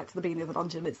put back to the beginning of the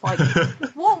dungeon. It's like,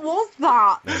 what was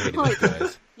that? Like,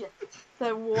 yeah.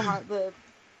 So the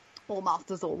All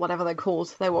Masters, or whatever they're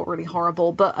called, they were really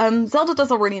horrible. But Zelda does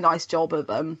a really nice job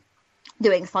of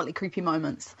doing slightly creepy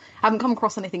moments. I haven't come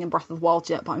across anything in Breath of the Wild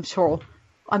yet, but I'm sure.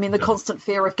 I mean, the constant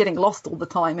fear of getting lost all the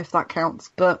time, if that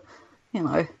counts. But, you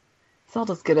know,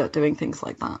 Zelda's good at doing things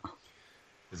like that.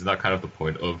 Isn't that kind of the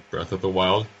point of Breath of the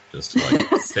Wild? Just to,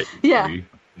 like, set you free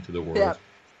into the world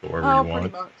wherever you want.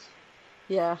 Pretty much.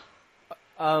 Yeah.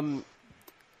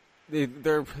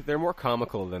 They're more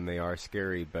comical than they are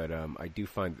scary, but I do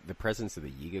find the presence of the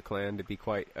Yiga clan to be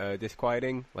quite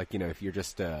disquieting. Like, if you're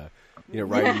just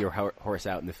riding your horse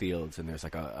out in the fields, and there's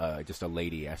like just a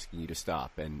lady asking you to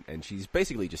stop, and she's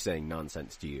basically just saying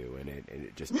nonsense to you, and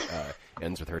it just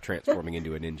ends with her transforming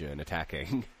into a ninja and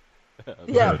attacking.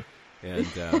 Yeah. And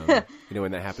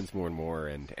when that happens more and more,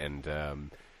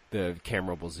 and the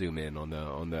camera will zoom in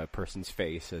on the person's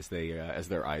face as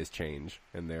their eyes change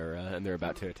and they're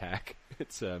about to attack.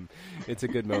 It's a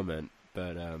good moment,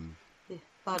 but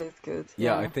that is good.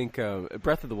 Yeah, I think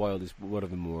Breath of the Wild is one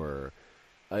of the more.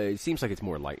 It seems like it's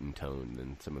more light in tone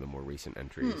than some of the more recent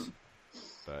entries.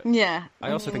 But yeah,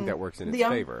 I also think that works in its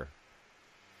favor.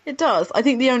 It does. I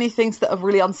think the only things that have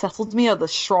really unsettled me are the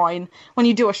shrine. When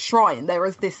you do a shrine, there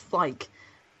is this like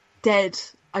dead.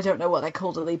 I don't know what they're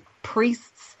called. Are they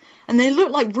priests? And they look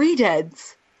like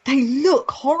re-deads. They look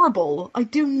horrible. I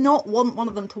do not want one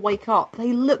of them to wake up.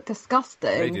 They look disgusting.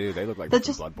 They do. They look like they're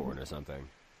just Bloodborne or something.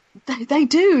 They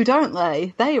do, don't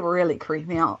they? They really creep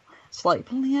me out. It's like,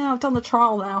 yeah, I've done the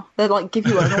trial now. They like give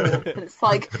you an orb, and it's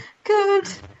like, good.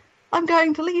 I'm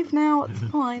going to leave now. It's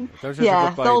fine. Don't judge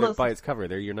a book by its cover.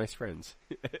 They're your nice friends.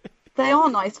 They are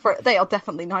nice They are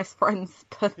definitely nice friends.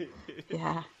 But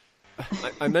yeah.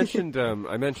 I mentioned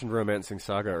Romancing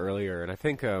Saga earlier, and I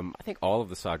think all of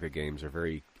the Saga games are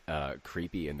very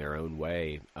creepy in their own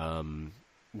way.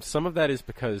 Some of that is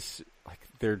because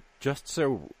they're just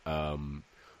so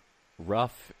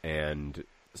rough and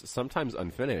sometimes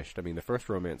unfinished. I mean, the first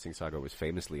Romancing Saga was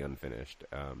famously unfinished.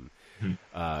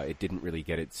 It didn't really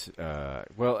get its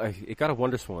it got a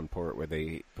WonderSwan port where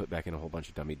they put back in a whole bunch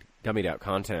of dummied out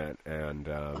content, and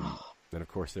then of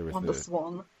course there was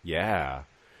WonderSwan. Yeah.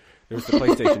 There was the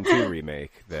PlayStation 2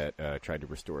 remake that tried to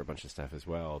restore a bunch of stuff as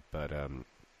well, but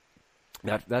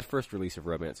that first release of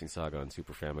Romancing Saga on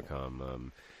Super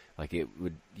Famicom, it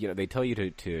would, they tell you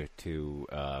to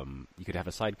you could have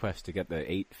a side quest to get the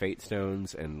 8 Fate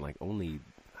Stones, and only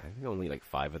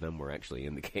 5 of them were actually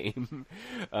in the game.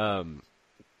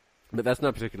 But that's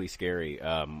not particularly scary.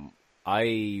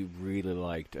 I really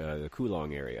liked the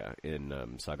Kulong area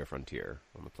in Saga Frontier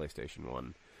on the PlayStation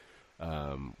 1.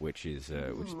 Which is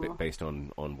based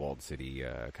on Walled City,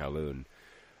 Kowloon,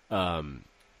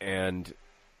 and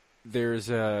there's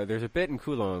a bit in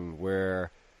Kulong where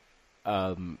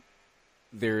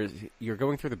you're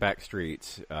going through the back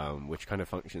streets, which kind of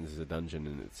functions as a dungeon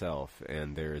in itself,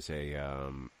 and there's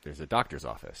a doctor's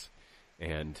office,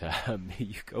 and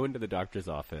you go into the doctor's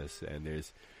office, and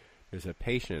there's a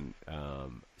patient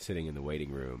sitting in the waiting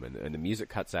room, and the music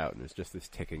cuts out, and there's just this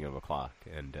ticking of a clock,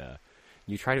 and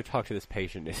you try to talk to this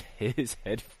patient, his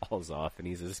head falls off, and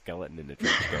he's a skeleton in a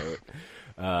trench coat.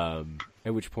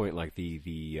 At which point,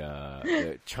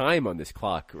 the chime on this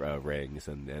clock rings,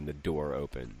 and the door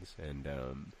opens, and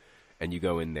you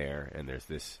go in there, and there's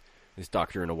this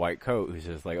doctor in a white coat who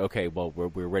says, okay, well,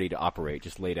 we're ready to operate.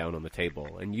 Just lay down on the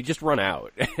table, and you just run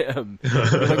out. You're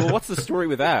like, well, what's the story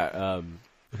with that?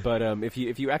 But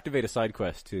if you activate a side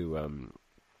quest to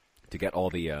get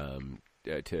all the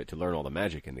to learn all the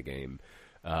magic in the game,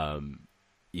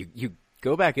 you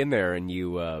go back in there, and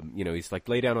he's like,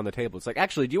 lay down on the table. It's like,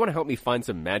 actually, do you want to help me find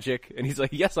some magic? And he's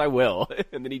like, yes, I will.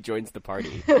 And then he joins the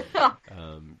party.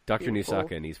 Dr.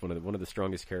 Nusaka, and he's one of the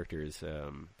strongest characters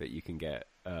that you can get.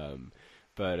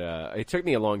 But it took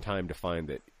me a long time to find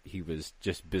that he was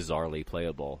just bizarrely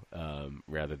playable,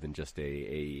 rather than just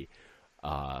a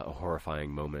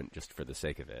horrifying moment just for the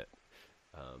sake of it.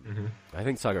 I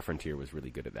think Saga Frontier was really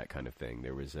good at that kind of thing.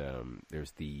 There's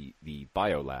the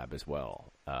Biolab as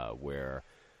well, where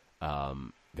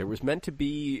there was meant to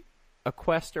be a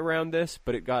quest around this,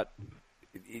 but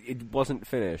it wasn't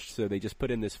finished, so they just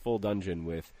put in this full dungeon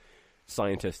with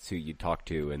scientists who you'd talk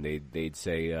to, and they'd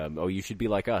say, oh, you should be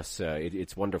like us,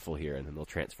 it's wonderful here, and then they'll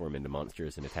transform into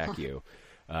monsters and attack you.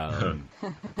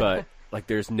 But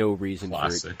there's no reason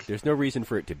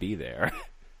for it to be there.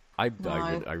 I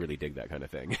really dig that kind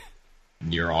of thing.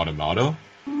 Nier Automata,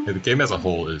 the game as a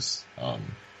whole is, I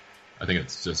think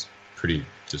it's just pretty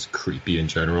creepy in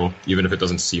general. Even if it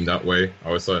doesn't seem that way, I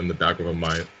always thought in the back of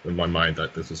my mind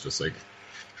that this was just a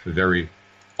very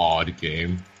odd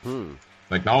game.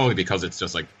 Not only because it's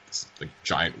just this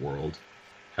giant world,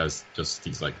 has just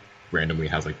these randomly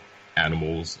has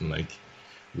animals and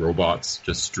robots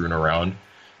just strewn around,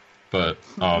 but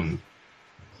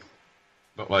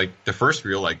the first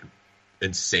real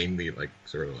insanely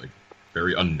sort of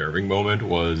very unnerving moment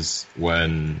was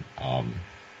when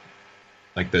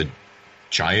the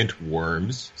giant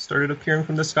worms started appearing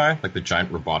from the sky, the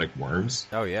giant robotic worms.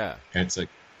 Oh yeah. And it's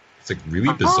It's like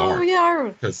really bizarre. Oh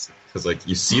yeah. Because like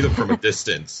you see them from a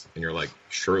distance and you're like,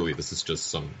 surely this is just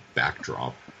some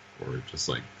backdrop or just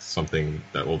like something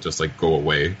that will just like go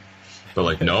away. But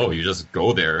like no, you just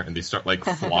go there and they start like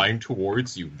flying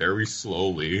towards you very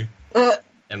slowly.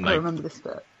 And like I remember this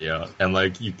bit. yeah, and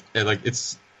like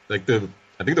it's like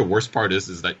I think the worst part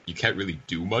is that you can't really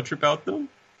do much about them.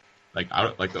 Like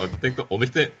I think the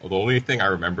only thing I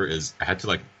remember is I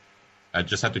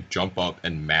just had to jump up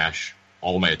and mash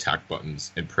all my attack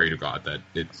buttons and pray to God that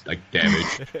it like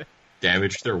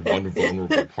damaged their one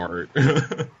vulnerable part.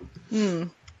 And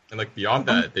like beyond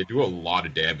that, they do a lot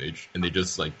of damage and they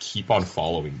just like keep on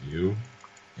following you.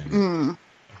 And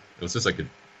it was just like a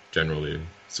generally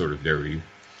sort of very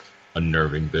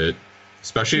unnerving bit,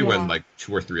 especially when like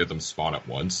 2 or 3 of them spawn at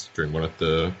once during one of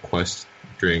the quests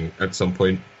at some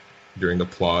point during the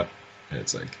plot, and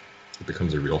it's like it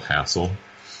becomes a real hassle.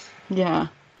 Yeah.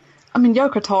 I mean,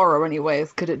 Yoko Taro, anyway,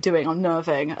 is good at doing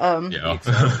unnerving.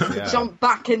 Jump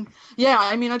back in. Yeah,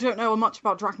 I mean, I don't know much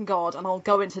about Drakengard, and I'll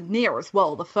go into Nier as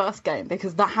well, the first game,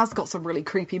 because that has got some really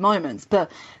creepy moments. But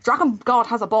Drakengard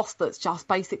has a boss that's just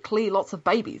basically lots of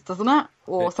babies, doesn't it?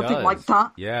 Or it something does. like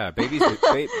that. Yeah,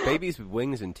 babies with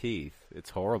wings and teeth. It's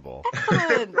horrible.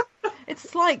 Excellent.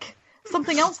 It's like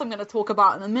something else I'm going to talk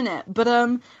about in a minute. But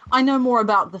I know more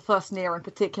about the first Nier in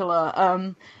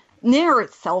particular. Nier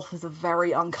itself is a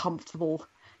very uncomfortable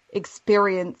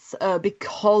experience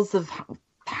because of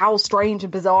how strange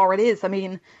and bizarre it is. I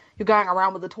mean, you're going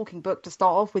around with a talking book to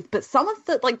start off with, but some of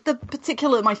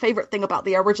my favorite thing about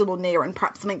the original Nier, and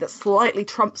perhaps something that slightly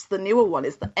trumps the newer one,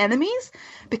 is the enemies,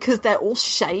 because they're all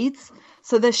shades.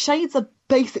 So the shades are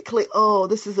basically,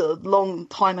 this is a long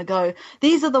time ago.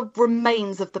 These are the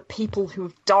remains of the people who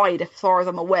have died, as far as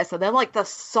I'm aware. So they're like the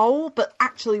soul, but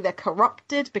actually they're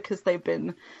corrupted because they've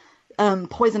been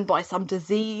poisoned by some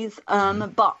disease.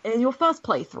 But in your first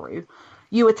playthrough,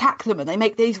 you attack them and they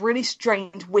make these really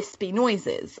strange wispy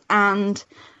noises. And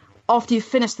after you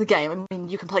finish the game, I mean,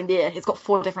 you can play Nier. It's got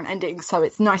 4 different endings, so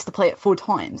it's nice to play it 4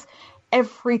 times.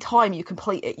 Every time you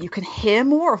complete it, you can hear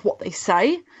more of what they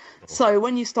say. So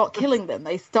when you start killing them,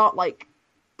 they start like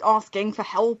asking for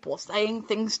help or saying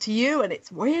things to you, and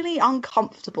it's really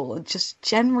uncomfortable and just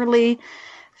generally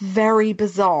very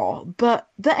bizarre. But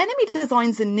the enemy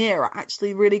designs in Nier are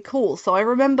actually really cool. So I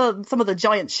remember some of the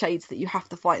giant shades that you have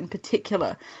to fight in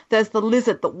particular. There's the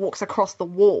lizard that walks across the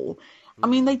wall. I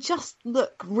mean, they just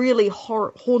look really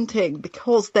haunting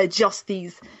because they're just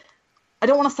these, I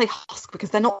don't want to say husk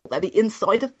because they're not, they're the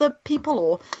inside of the people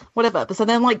or whatever. But so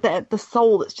they're like the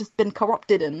soul that's just been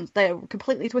corrupted and they're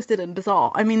completely twisted and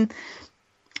bizarre. I mean,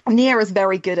 Nier is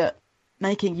very good at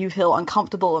making you feel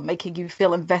uncomfortable and making you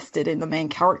feel invested in the main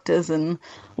characters. And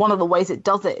one of the ways it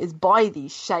does it is by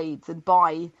these shades and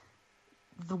by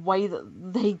the way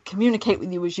that they communicate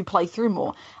with you as you play through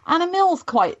more. And Emil's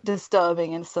quite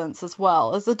disturbing in a sense as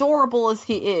well. As adorable as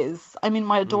he is, I mean,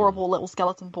 my adorable little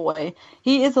skeleton boy,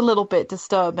 he is a little bit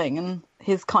disturbing in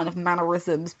his kind of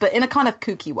mannerisms, but in a kind of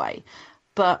kooky way.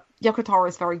 But Yoko Taro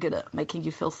is very good at making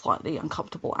you feel slightly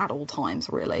uncomfortable at all times,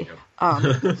 really.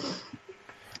 Yep.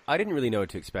 I didn't really know what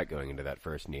to expect going into that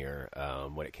first Nier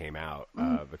when it came out,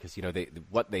 because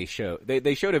they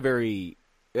showed a very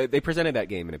they presented that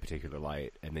game in a particular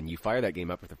light, and then you fire that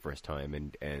game up for the first time,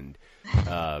 and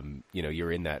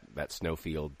you're in that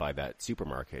snowfield by that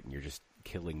supermarket, and you're just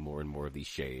killing more and more of these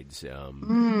shades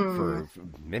for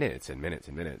minutes and minutes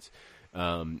and minutes,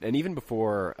 and even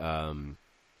before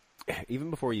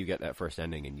you get that first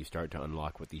ending and you start to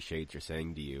unlock what these shades are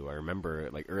saying to you, I remember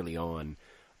like early on.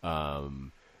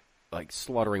 Like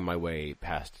slaughtering my way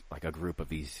past like a group of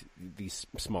these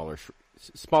smaller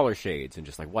shades and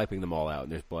just like wiping them all out,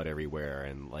 and there's blood everywhere,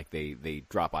 and like they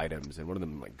drop items, and one of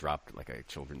them like dropped like a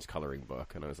children's coloring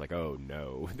book, and I was like, oh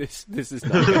no, this is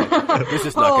not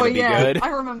gonna be good. I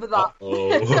remember that.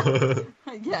 Oh.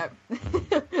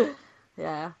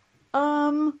 Yeah.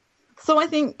 So I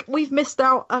think we've missed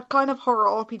out a kind of horror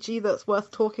RPG that's worth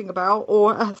talking about,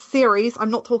 or a series. I'm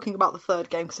not talking about the third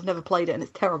game because I've never played it and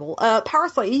it's terrible.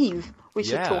 Parasite Eve, we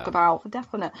should talk about, for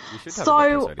definite.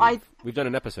 We've done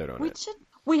an episode on it.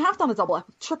 We have done a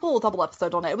triple or double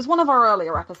episode on it. It was one of our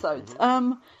earlier episodes.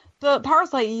 But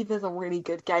Parasite Eve is a really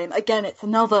good game. Again, it's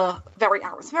another very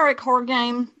atmospheric horror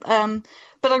game.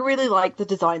 But I really like the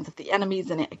designs of the enemies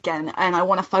in it again, and I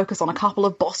want to focus on a couple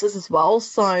of bosses as well.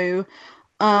 So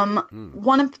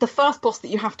one of the first boss that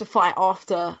you have to fight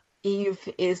after Eve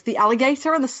is the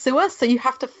alligator in the sewer. So you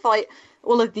have to fight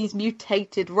all of these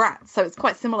mutated rats. So it's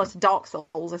quite similar to Dark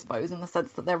Souls, I suppose, in the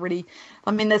sense that they're really,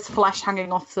 I mean, there's flesh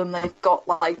hanging off them. They've got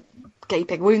like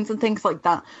gaping wounds and things like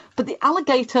that. But the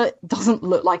alligator doesn't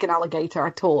look like an alligator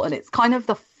at all. And it's kind of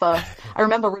the first, I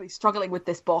remember really struggling with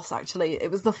this boss, actually. It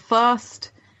was the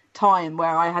first time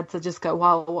where I had to just go,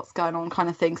 well, what's going on kind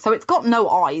of thing. So it's got no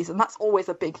eyes, and that's always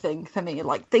a big thing for me.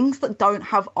 Like, things that don't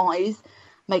have eyes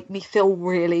make me feel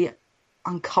really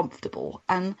uncomfortable.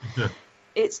 And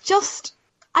it's just,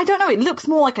 I don't know, it looks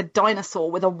more like a dinosaur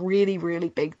with a really, really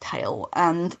big tail,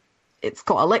 and it's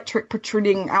got electric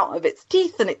protruding out of its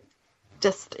teeth, and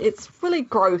it's really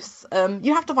gross.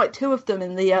 You have to fight 2 of them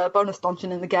in the bonus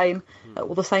dungeon in the game at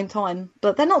all the same time,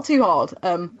 but they're not too hard.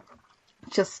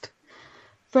 Just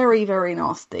very, very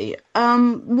nasty.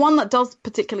 One that does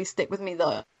particularly stick with me,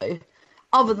 though,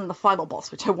 other than the final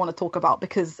boss, which I want to talk about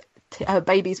because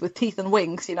babies with teeth and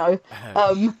wings, you know,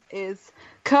 is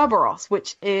Kerberos,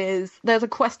 which is, there's a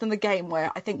quest in the game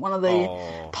where I think one of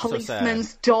the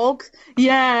policeman's dogs,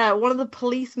 one of the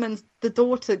policeman's, the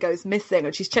daughter goes missing,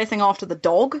 and she's chasing after the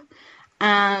dog,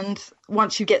 and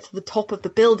once you get to the top of the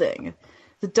building,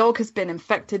 the dog has been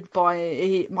infected by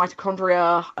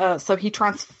mitochondria, so he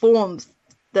transforms.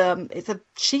 It's a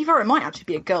Shiva. It might actually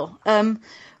be a girl.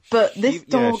 But this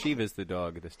dog. Yeah, Shiva's the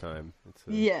dog this time.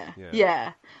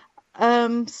 Yeah.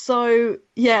 So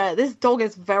this dog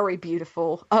is very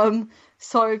beautiful.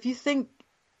 So if you think,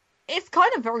 it's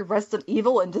kind of very Resident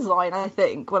Evil in design, I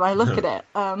think, when I look at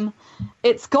it.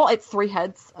 It's got its 3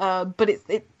 heads, but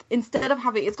instead of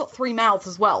having, it's got 3 mouths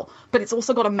as well, but it's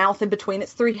also got a mouth in between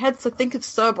its 3 heads. So think of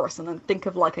Cerberus, and then think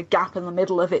of like a gap in the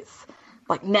middle of its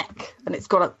like neck, and it's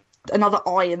got another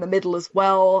eye in the middle as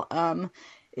well.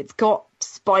 It's got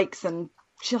spikes and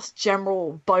just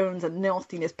general bones and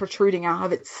nastiness protruding out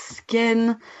of its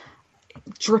skin,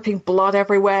 dripping blood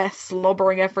everywhere,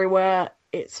 slobbering everywhere.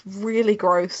 It's really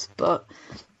gross, but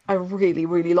I really,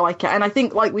 really like it. And I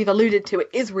think, like we've alluded to, it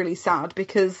is really sad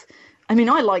because, I mean,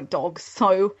 I like dogs,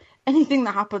 so anything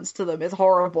that happens to them is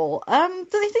horrible.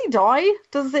 Do they die?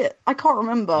 Does it? I can't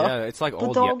remember. Yeah, it's like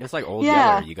old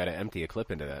Yeller. You got to empty a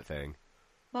clip into that thing.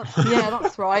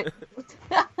 That's right.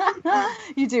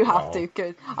 You do have to.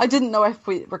 Good. I didn't know if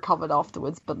we recovered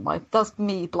afterwards, but that's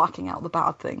me blacking out the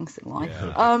bad things in life.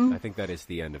 Yeah, I think that is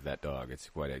the end of that dog. It's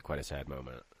quite a sad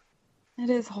moment. It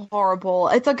is horrible.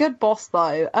 It's a good boss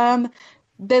though.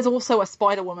 There's also a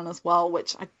Spider Woman as well,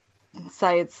 which I can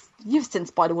say you've seen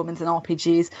Spider Womans in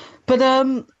RPGs, but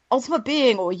Ultimate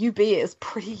Being, or UB, is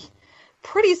pretty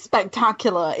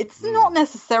spectacular. It's not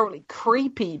necessarily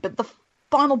creepy, but the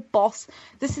final boss,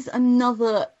 this is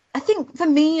another, I think for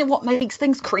me, what makes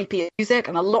things creepy is music,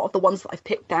 and a lot of the ones that I've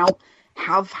picked out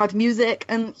have had music,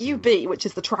 and UB, which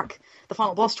is the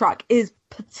final boss track, is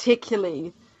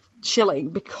particularly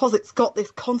chilling because it's got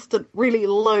this constant really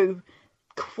low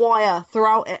choir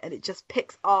throughout it, and it just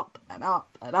picks up and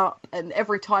up and up, and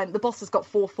every time the boss has got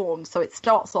 4 forms, so it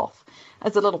starts off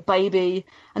as a little baby,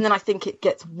 and then I think it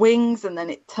gets wings, and then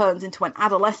it turns into an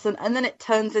adolescent, and then it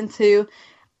turns into,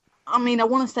 I mean, I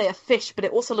want to say a fish, but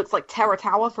it also looks like Terra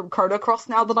Tower from Chrono Cross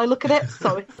now that I look at it.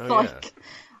 So it's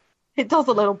it does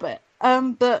a little bit.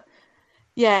 But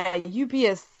yeah, UB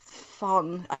is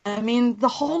fun. I mean, the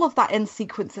whole of that end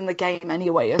sequence in the game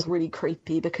anyway is really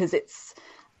creepy because it's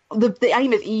the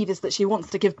aim of Eve is that she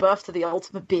wants to give birth to the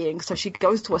ultimate being. So she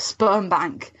goes to a sperm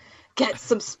bank, gets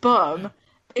some sperm,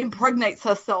 impregnates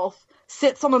herself,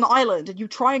 sits on an island, and you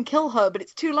try and kill her, but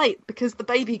it's too late because the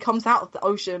baby comes out of the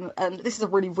ocean, and this is a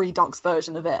really redux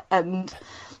version of it. And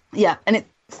yeah, and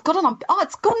it's got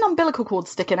an umbilical cord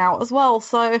sticking out as well,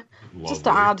 so lovely. Just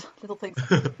to add little things.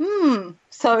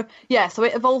 So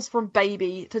it evolves from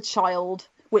baby to child,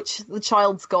 which the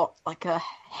child's got like a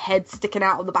head sticking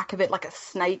out of the back of it like a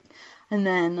snake, and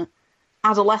then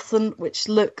adolescent, which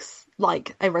looks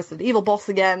like a Resident Evil boss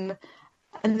again,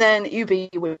 and then UB,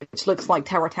 which looks like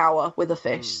Terra Tower with a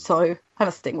fish, so and a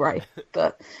stingray.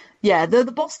 But yeah, the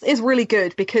boss is really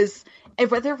good because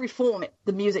with every form,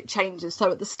 the music changes.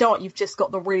 So at the start, you've just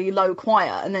got the really low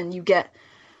choir, and then you get,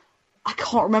 I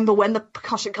can't remember when the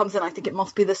percussion comes in. I think it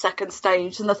must be the second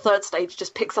stage, and the third stage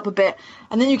just picks up a bit,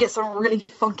 and then you get some really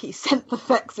funky synth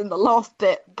effects in the last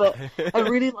bit. But I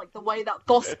really like the way that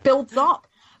boss builds up.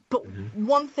 But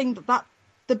one thing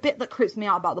the bit that creeps me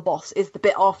out about the boss is the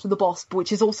bit after the boss,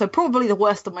 which is also probably the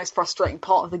worst and most frustrating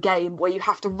part of the game, where you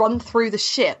have to run through the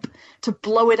ship to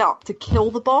blow it up to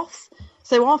kill the boss.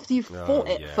 So after you've fought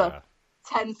it for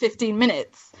 10, 15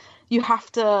 minutes,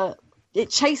 it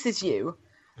chases you,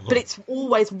 but it's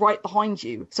always right behind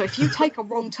you. So if you take a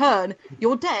wrong turn,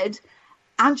 you're dead,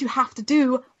 and you have to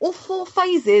do all 4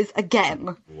 phases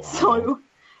again. Wow. So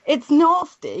It's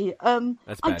nasty.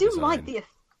 That's I bad do design. like the.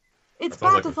 It's That sounds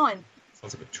bad like design.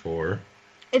 Sounds like a chore.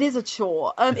 It is a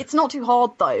chore. It's not too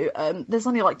hard though. There's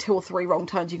only like 2 or 3 wrong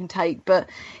turns you can take, but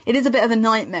it is a bit of a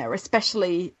nightmare,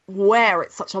 especially where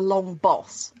it's such a long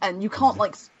boss, and you can't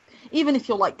like, even if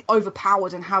you're like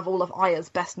overpowered and have all of Aya's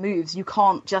best moves, you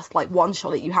can't just like one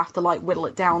shot it. You have to like whittle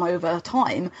it down over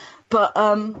time. But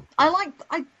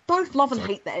I both love and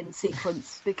hate the end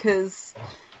sequence because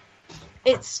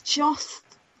it's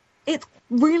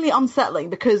really unsettling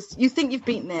because you think you've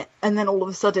beaten it, and then all of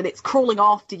a sudden it's crawling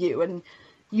after you, and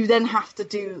you then have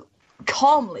to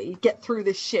calmly get through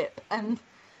this ship. And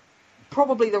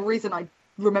probably the reason I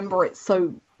remember it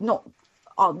so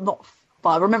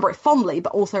I remember it fondly,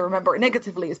 but also remember it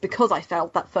negatively, is because I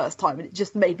failed that first time, and it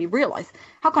just made me realise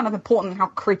how kind of important and how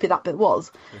creepy that bit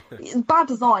was. It's bad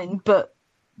design, but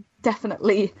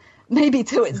definitely maybe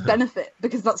to its benefit,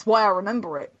 because that's why I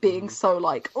remember it being so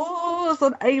like, oh, it's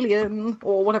an alien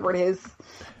or whatever it is.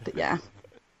 But yeah.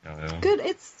 Good.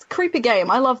 It's a creepy game.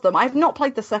 I love them. I've not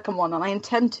played the second one, and I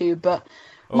intend to, but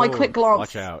my quick glance.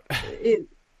 Watch out.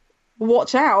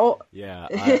 Watch out. Yeah,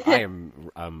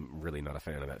 I'm really not a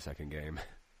fan of that second game.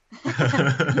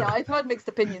 Yeah, I've heard mixed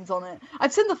opinions on it.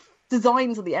 I've seen the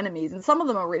designs of the enemies, and some of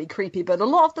them are really creepy, but a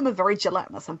lot of them are very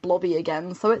gelatinous and blobby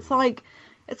again. So it's like,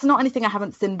 it's not anything I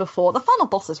haven't seen before. The final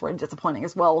boss is really disappointing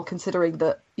as well, considering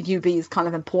that UB's kind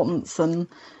of importance and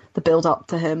the build up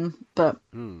to him. But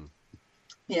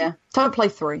yeah, don't play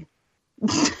 3.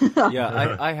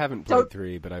 Yeah, I haven't played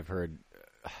 3, but I've heard.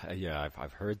 Yeah,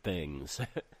 I've heard things.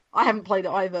 I haven't played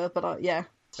it either, but yeah.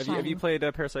 Have you played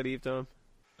Parasite Eve, Tom?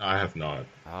 I have not.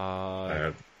 I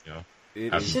have,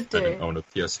 didn't own a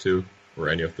PS2 or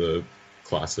any of the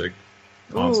classic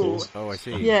consoles. Oh, I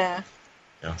see. Yeah.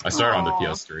 Yeah, I started on the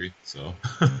PS3, so.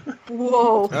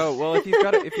 Whoa. Oh well, if you've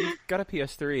got a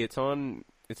PS3, it's on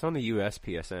the US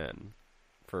PSN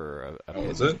for a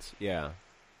is it? Yeah.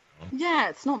 Yeah,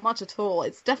 it's not much at all.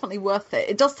 It's definitely worth it.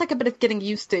 It does take a bit of getting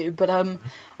used to, but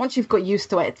once you've got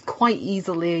used to it, it's quite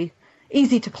easy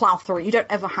to plow through. You don't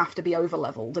ever have to be over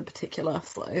leveled in particular.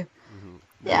 So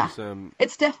yeah,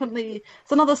 it's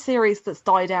another series that's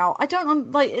died out. I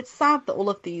don't like. It's sad that all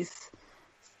of these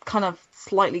kind of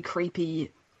slightly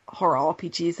creepy horror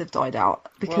RPGs have died out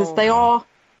because they're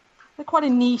quite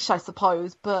a niche, I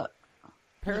suppose, but.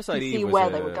 Parasite Eve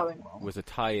was a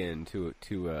tie-in to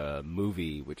a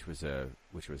movie which was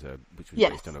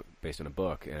yes. based on a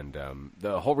book, and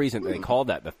the whole reason they called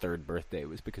that the third birthday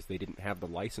was because they didn't have the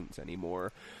license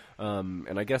anymore,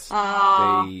 and I guess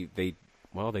they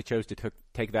chose to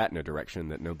take that in a direction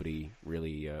that nobody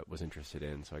really was interested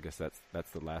in. So I guess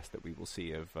that's the last that we will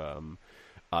see of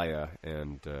Aya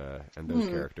and those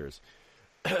characters.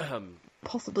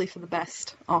 Possibly for the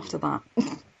best after that.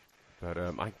 But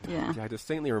I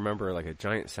distinctly remember like a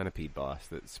giant centipede boss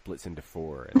that splits into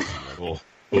 4 and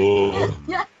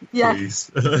yeah,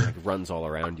 like, runs all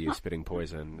around you, spitting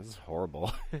poison. This is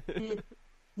horrible.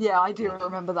 Yeah, I do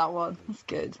remember that one. That's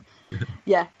good.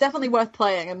 Yeah, definitely worth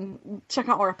playing, and check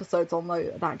out our episodes on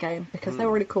that game because they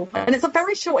were really cool. And it's a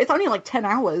very short. It's only like 10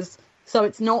 hours, so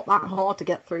it's not that hard to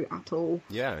get through at all.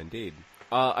 Yeah, indeed.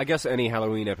 I guess any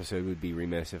Halloween episode would be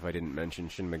remiss if I didn't mention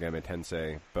Shin Megami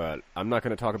Tensei, but I'm not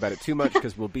going to talk about it too much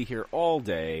because we'll be here all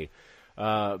day.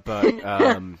 But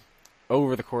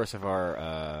over the course of our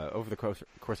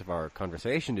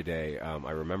conversation today,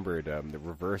 I remembered the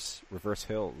reverse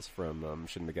hills from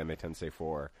Shin Megami Tensei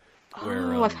 4.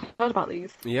 Where, I've heard about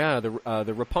these. Yeah, the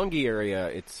Roppongi area.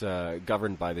 It's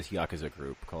governed by this yakuza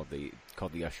group called the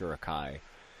Ashura Kai.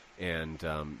 And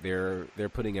they're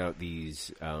putting out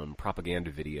these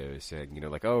propaganda videos saying,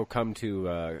 like, oh,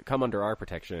 come under our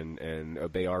protection and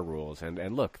obey our rules.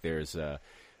 And look, there's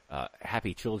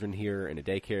happy children here in a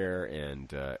daycare,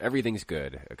 and everything's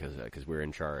good because we're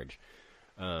in charge.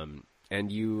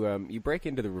 And you break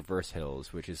into the Reverse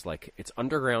Hills, which is like it's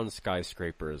underground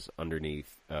skyscrapers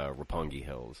underneath Roppongi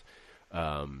Hills.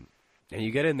 And you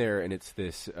get in there, and it's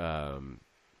this.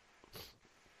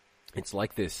 It's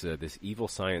like this evil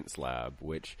science lab,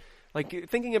 which, like,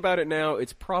 thinking about it now,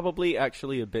 it's probably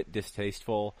actually a bit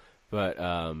distasteful. But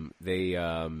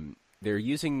they're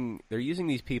using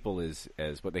these people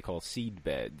as what they call seed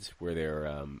beds, where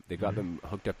they've got them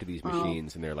hooked up to these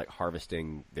machines, and they're like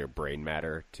harvesting their brain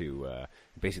matter to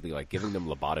basically like giving them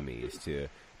lobotomies to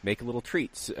make little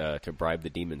treats to bribe the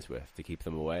demons with to keep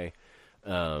them away.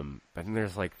 But then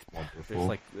there's like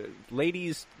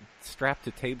ladies strapped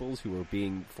to tables who are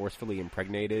being forcefully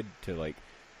impregnated to like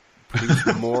produce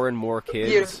more and more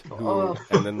kids,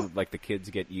 and then like the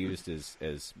kids get used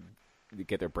as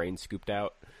get their brains scooped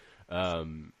out.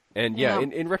 And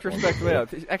in retrospect,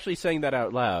 actually saying that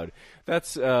out loud,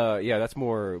 that's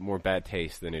more bad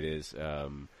taste than it is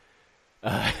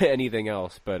anything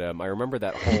else. But I remember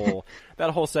that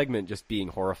whole segment just being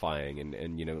horrifying,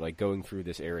 and like going through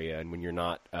this area, and when you're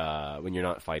not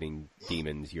fighting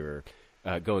demons, you're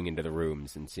going into the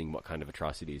rooms and seeing what kind of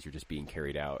atrocities are just being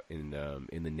carried out in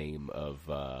the name of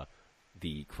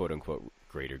the quote unquote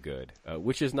greater good,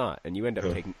 which is not, and you end up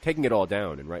taking it all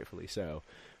down, and rightfully so.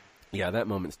 Yeah, that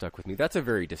moment stuck with me. That's a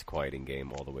very disquieting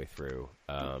game all the way through.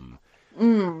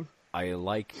 I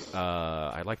like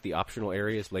the optional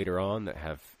areas later on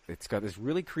it's got this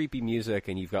really creepy music,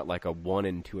 and you've got like a 1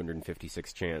 in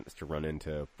 256 chance to run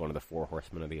into one of the 4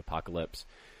 horsemen of the apocalypse.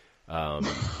 And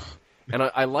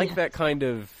I like that kind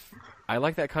of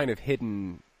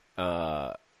hidden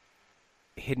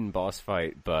boss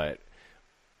fight, but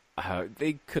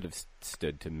they could have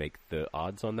stood to make the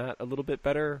odds on that a little bit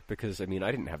better, because I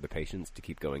didn't have the patience to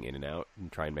keep going in and out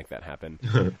and try and make that happen.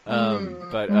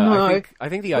 But I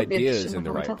think the idea is in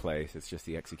the right place. It's just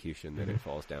the execution that it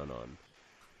falls down on.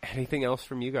 Anything else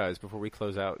from you guys before we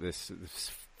close out this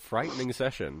frightening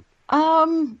session?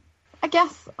 I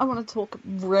guess I want to talk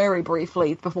very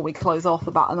briefly before we close off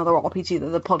about another RPG that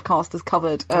the podcast has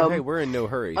covered. Okay, we're in no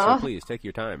hurry, so please take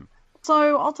your time.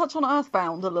 So I'll touch on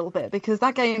Earthbound a little bit, because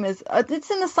that game is it's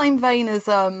in the same vein as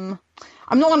I'm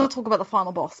not going to talk about the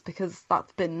final boss, because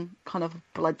that's been kind of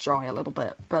bled dry a little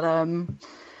bit, but so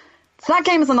that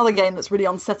game is another game that's really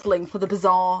unsettling for the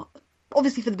bizarre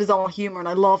humor, and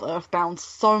I love Earthbound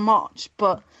so much,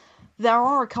 but there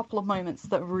are a couple of moments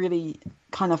that really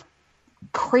kind of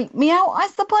creep me out, I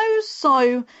suppose.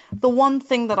 So the one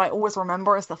thing that I always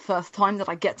remember is the first time that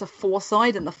I get to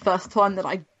Fourside and the first time that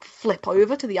I flip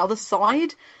over to the other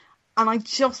side, and I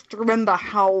just remember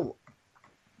how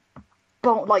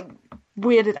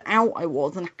weirded out I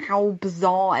was and how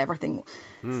bizarre everything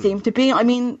seemed to be.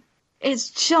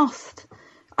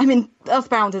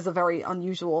 Earthbound is a very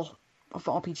unusual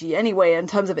RPG anyway in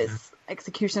terms of its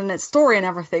execution and its story and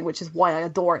everything, which is why I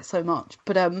adore it so much.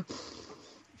 But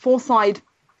Fourside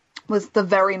was the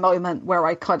very moment where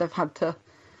I kind of had to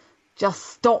just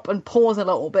stop and pause a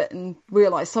little bit and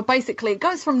realise. So basically it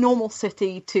goes from normal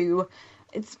city to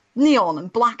it's neon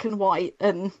and black and white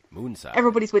and Moonside.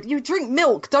 Everybody's weird. You drink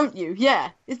milk, don't you?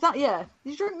 Yeah. Is that, yeah.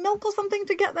 You drink milk or something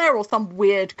to get there, or some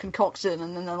weird concoction,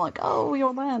 and then they're like, oh,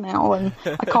 you're there now, and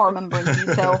I can't remember in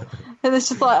detail. And it's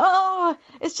just like,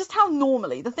 it's just how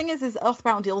normally. The thing is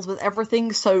Earthbound deals with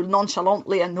everything so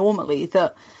nonchalantly and normally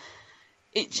that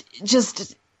it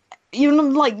just,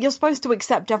 you're supposed to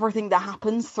accept everything that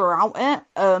happens throughout it,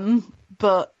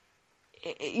 but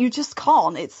you just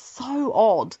can't. It's so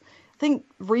odd. I think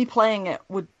replaying it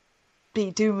would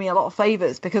do me a lot of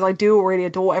favours, because I do already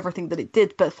adore everything that it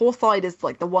did, but Fourside is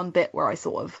like the one bit where I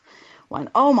sort of went,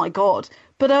 oh my god.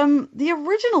 But the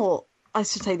original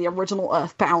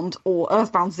Earthbound, or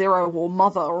Earthbound Zero, or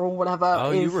Mother, or whatever.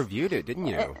 Oh, you reviewed it, didn't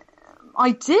you?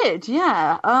 I did,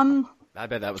 yeah. I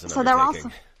bet that was an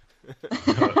undertaking.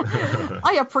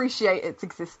 I appreciate its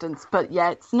existence, but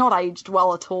yeah, it's not aged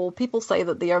well at all. People say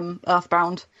that the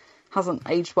Earthbound hasn't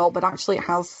aged well, but actually it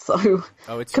has. So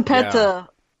compared to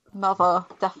Mother,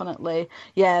 definitely,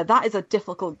 yeah, that is a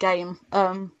difficult game.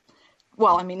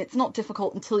 It's not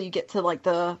difficult until you get to like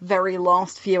the very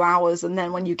last few hours, and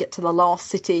then when you get to the last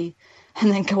city,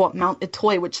 and then go up Mount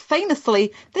Itoy, which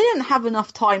famously they didn't have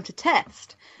enough time to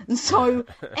test. And so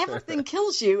everything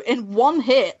kills you in one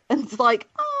hit, and it's like,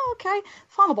 oh, okay.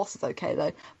 Final boss is okay,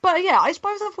 though. But yeah, I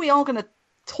suppose if we are going to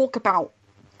talk about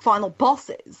final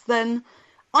bosses, then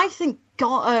I think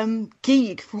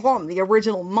Geeg from the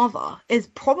original Mother is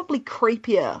probably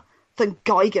creepier than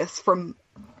Gygus from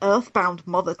Earthbound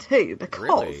Mother 2, because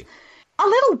really? A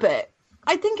little bit.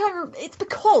 I think it's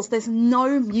because there's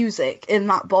no music in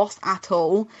that boss at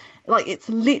all. Like, it's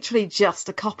literally just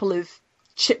a couple of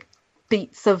chip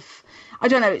beats of, I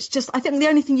don't know, it's just, I think the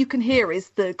only thing you can hear is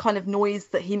the kind of noise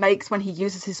that he makes when he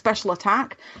uses his special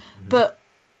attack. But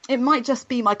it might just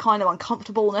be my kind of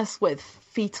uncomfortableness with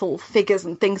fetal figures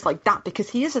and things like that, because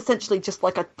he is essentially just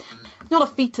like not a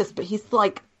fetus, but he's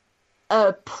like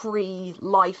a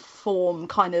pre-life form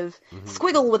kind of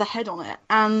squiggle with a head on it,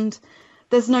 and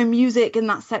there's no music in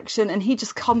that section, and he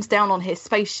just comes down on his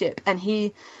spaceship, and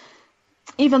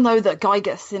even though that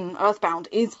Gygus in Earthbound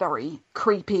is very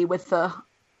creepy with the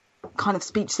kind of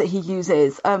speech that he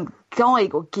uses,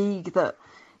 Geeg, that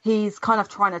he's kind of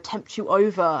trying to tempt you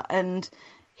over, and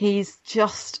he's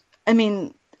just,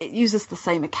 it uses the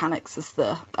same mechanics as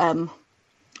the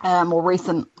more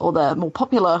recent or the more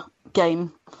popular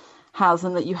game has,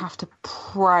 in that you have to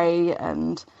pray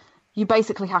and you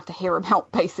basically have to hear him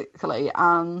out, basically.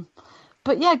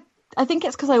 but yeah, I think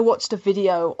it's because I watched a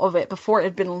video of it before it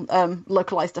had been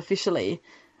localized officially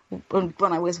when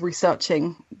I was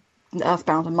researching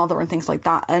Earthbound and Mother and things like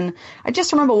that. And I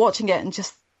just remember watching it and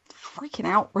just freaking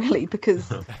out, really,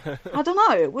 because I don't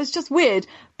know, it was just weird.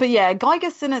 But yeah,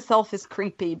 Gygus in itself is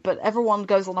creepy, but everyone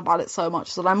goes on about it so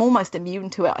much that I'm almost immune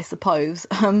to it, I suppose.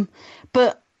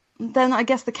 But then I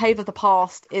guess the Cave of the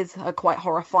Past is a quite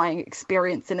horrifying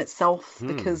experience in itself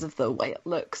because of the way it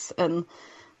looks and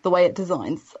the way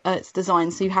it's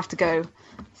designed. So you have to go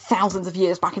thousands of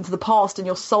years back into the past, and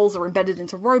your souls are embedded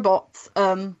into robots.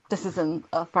 This is in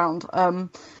Earthbound.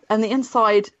 And the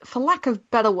inside, for lack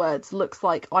of better words, looks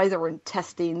like either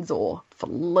intestines or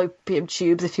fallopian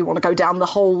tubes, if you want to go down the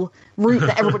whole route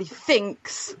that everybody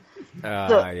thinks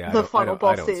the final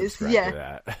boss is.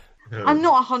 Yeah. I'm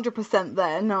not 100%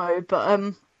 there, no,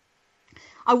 but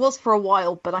I was for a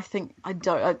while, but I think I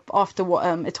don't. After what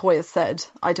Itoya said,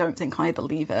 I don't think I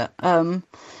believe it. But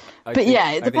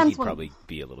yeah, it depends. I think he'd probably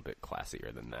be a little bit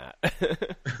classier than that.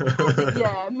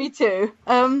 Yeah, me too.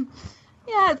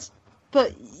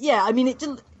 But yeah, I mean, it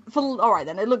didn't. All right,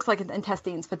 then it looks like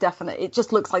intestines for definite. It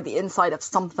just looks like the inside of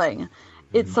something.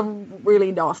 It's a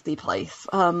really nasty place.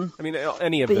 I mean,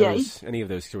 any of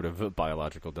those sort of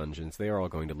biological dungeons, they are all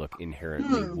going to look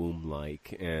inherently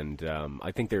womb-like, and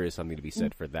I think there is something to be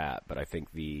said for that. But I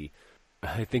think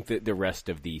that the rest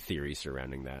of the theories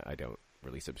surrounding that, I don't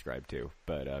really subscribe to.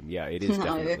 But yeah, it is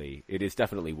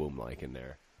definitely womb-like in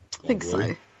there. I think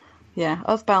so. Yeah,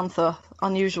 Earthbound's an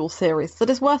unusual series that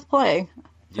is worth playing.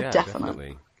 Yeah,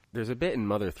 definitely. There's a bit in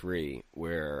Mother 3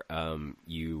 where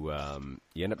you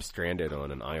end up stranded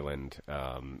on an island,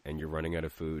 and you're running out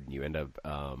of food, and you end up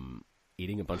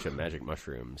eating a bunch of magic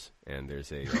mushrooms, and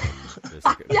there's a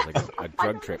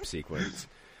drug trip sequence,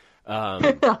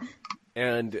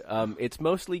 and it's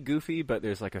mostly goofy, but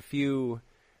there's a few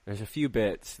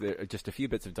bits, just a few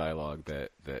bits of dialogue that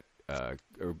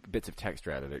or bits of text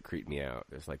rather, that creep me out.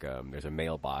 There's a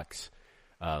mailbox.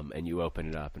 And you open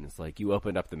it up, and it's like you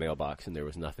opened up the mailbox, and there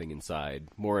was nothing inside.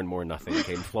 More and more nothing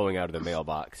came flowing out of the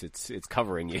mailbox. It's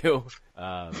covering you.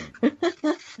 And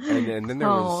then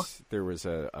there was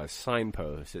a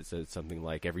signpost. It said something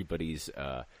like everybody's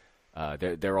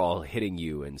they're all hitting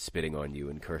you and spitting on you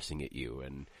and cursing at you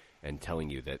and telling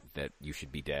you that you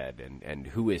should be dead. And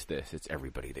who is this? It's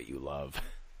everybody that you love.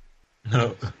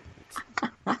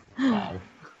 Wow.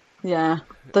 Yeah,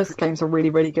 those games are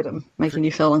really, really good at making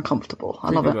you feel uncomfortable.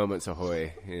 I love it. Moments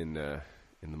ahoy in the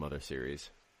Mother series.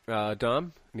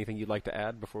 Dom, anything you'd like to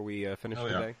add before we finish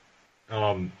today?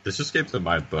 This just came to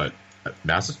mind, but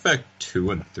Mass Effect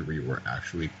 2 and 3 were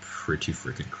actually pretty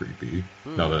freaking creepy.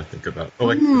 Now that I think about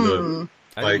it.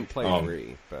 I didn't play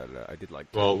 3, but I did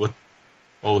like 2.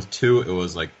 With 2, it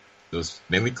was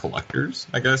mainly collectors,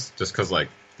 I guess, just because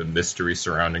the mystery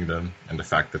surrounding them and the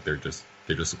fact that they just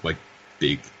look like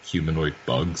big humanoid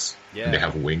bugs, and they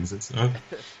have wings and stuff,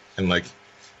 and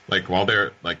while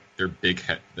they're big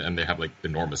head and they have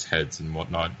enormous heads and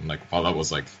whatnot, and while that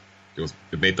was it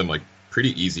made them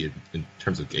pretty easy in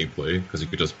terms of gameplay, because you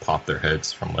could just pop their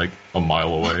heads from a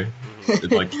mile away.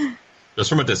 Just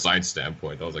from a design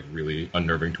standpoint, that was really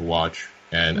unnerving to watch.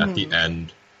 And at the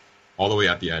end, all the way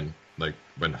at the end,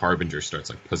 when Harbinger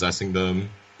starts possessing them,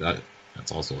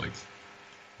 that's also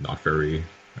not very,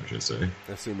 I should say.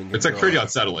 Assuming it's pretty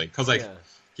unsettling, because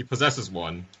he possesses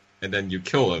one, and then you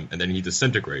kill him, and then he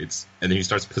disintegrates, and then he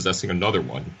starts possessing another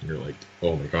one, and you're like,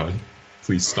 oh my god,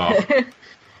 please stop.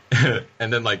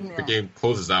 And then the game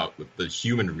closes out with the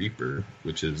Human Reaper,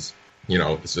 which is,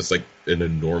 it's just an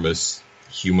enormous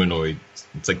humanoid.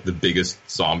 It's the biggest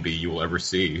zombie you will ever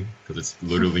see, because it's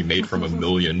literally made from 1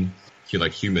 million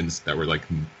humans that were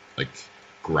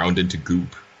ground into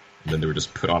goop, and then they were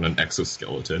just put on an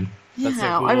exoskeleton. Yeah,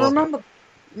 so cool. I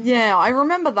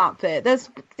remember that bit.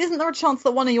 Isn't there a chance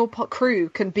that one of your crew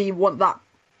can be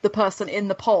the person in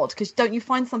the pod? Because don't you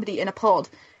find somebody in a pod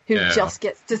who just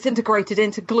gets disintegrated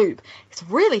into gloop? It's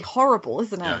really horrible,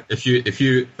 isn't it? Yeah. If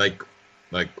you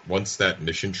once that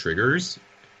mission triggers,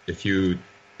 if you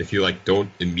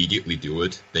don't immediately do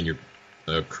it, then your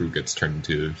crew gets turned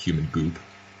into human goop,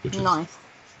 which is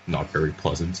not very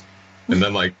pleasant. And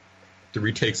then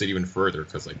 3 takes it even further,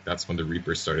 because that's when the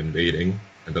Reapers start invading,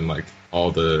 and then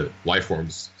all the life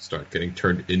forms start getting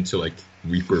turned into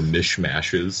Reaper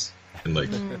mishmashes, and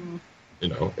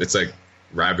it's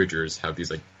Ravagers have these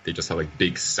they just have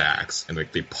big sacks, and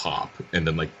they pop, and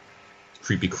then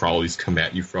creepy crawlies come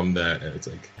at you from that, and it's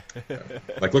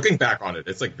looking back on it,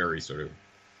 it's very sort of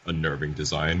unnerving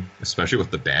design, especially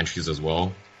with the Banshees as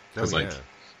well, because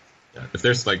Yeah, if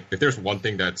there's one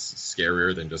thing that's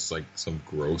scarier than just like some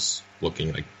gross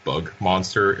looking like bug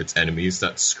monster, it's enemies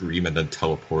that scream and then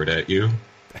teleport at you.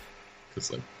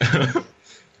 Because like,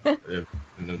 and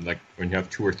then like when you have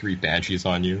 2 or 3 banshees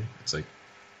on you, it's like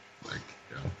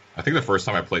you know. I think the first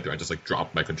time I played through, I just like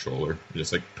dropped my controller,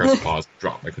 just like press pause,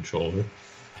 drop my controller.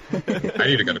 I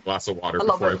need to get a glass of water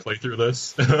before I play through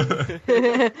this.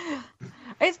 There's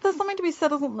something to be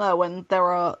said, isn't there, when there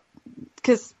are,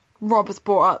 because Rob has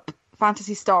brought up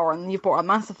Phantasy Star and you've brought up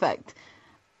Mass Effect,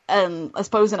 and I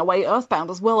suppose in a way Earthbound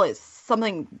as well. It's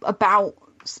something about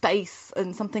space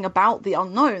and something about the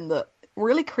unknown that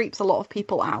really creeps a lot of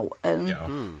people out.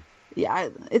 And yeah,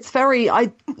 it's very.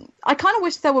 I kind of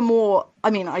wish there were more.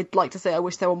 I mean, I'd like to say I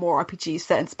wish there were more RPGs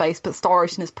set in space, but Star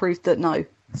Ocean has proved that no.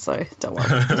 So don't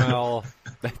worry. Well,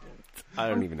 I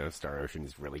don't even know if Star Ocean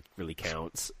really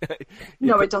counts.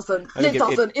 No, it doesn't. It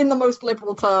doesn't, in the most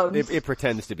liberal terms. It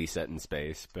pretends to be set in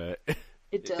space, but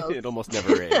it does. It almost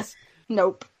never is.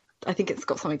 Nope. I think it's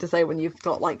got something to say when you've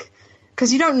got, like...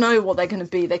 Because you don't know what they're going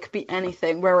to be. They could be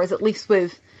anything, whereas at least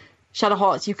with Shadow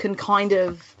Hearts, you can kind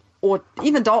of... Or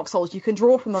even Dark Souls, you can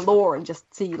draw from the lore and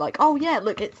just see, like, oh, yeah,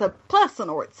 look, it's a person,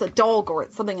 or it's a dog, or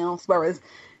it's something else, whereas...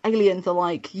 Aliens are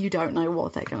like, you don't know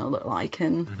what they're going to look like,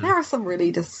 and there are some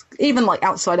really even like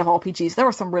outside of RPGs, there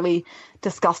are some really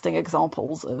disgusting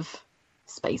examples of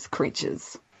space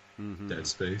creatures. Dead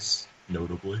Space,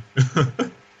 notably.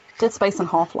 Dead Space and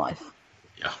Half-Life.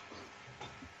 Yeah.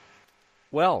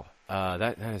 Well,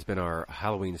 that has been our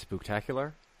Halloween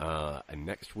Spooktacular. And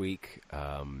next week,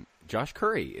 Josh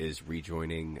Curry is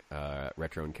rejoining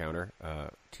Retro Encounter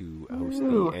to host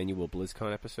the annual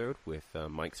BlizzCon episode with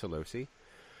Mike Solosi.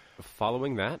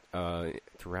 Following that,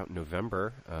 throughout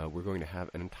November, we're going to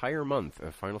have an entire month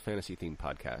of Final Fantasy-themed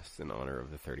podcasts in honor of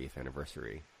the 30th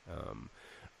anniversary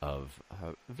of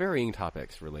varying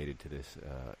topics related to this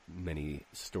many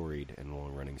storied and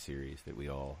long-running series that we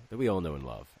all know and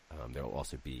love. There will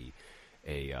also be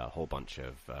a whole bunch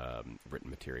of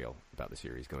written material about the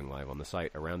series going live on the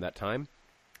site around that time.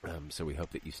 So we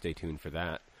hope that you stay tuned for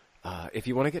that. If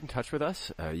you want to get in touch with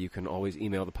us, you can always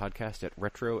email the podcast at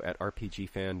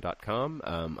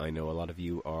retro@rpgfan.com. I know a lot of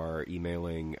you are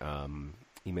emailing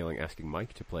asking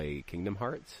Mike to play Kingdom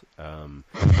Hearts.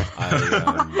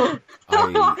 I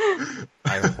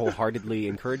wholeheartedly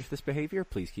encourage this behavior.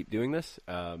 Please keep doing this.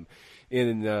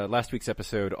 In last week's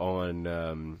episode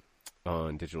on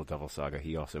Digital Devil Saga,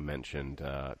 he also mentioned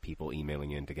people emailing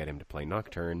in to get him to play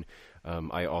Nocturne.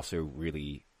 I also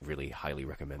really highly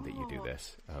recommend that you do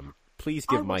this. Please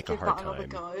give Mike a hard time,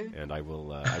 and I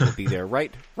will be there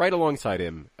right alongside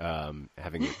him,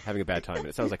 having a bad time. And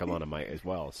it sounds like Alana might as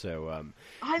well. So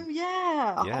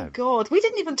yeah. Oh God, we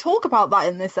didn't even talk about that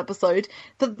in this episode.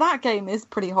 That game is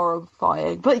pretty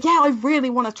horrifying. But yeah, I really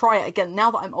want to try it again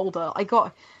now that I'm older. This is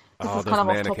kind of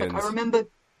off topic.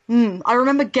 I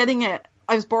remember getting it.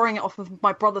 I was borrowing it off of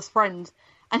my brother's friend.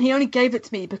 And he only gave it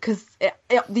to me because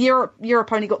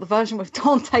Europe only got the version with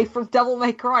Dante from Devil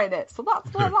May Cry in it. So that's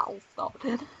where that all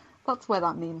started. That's where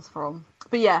that meme's from.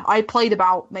 But yeah, I played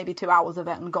about maybe 2 hours of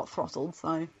it and got throttled.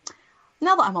 So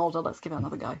now that I'm older, let's give it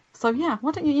another go. So yeah,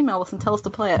 why don't you email us and tell us to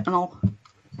play it and I'll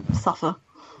suffer.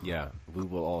 Yeah, we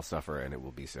will all suffer and it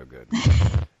will be so good.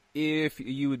 If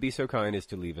you would be so kind as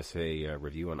to leave us a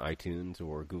review on iTunes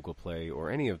or Google Play or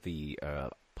any of the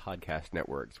podcast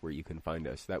networks where you can find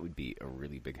us, that would be a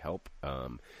really big help.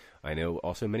 I know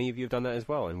also many of you have done that as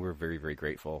well, and we're very, very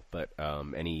grateful. But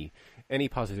any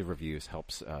positive reviews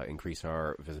helps increase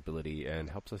our visibility and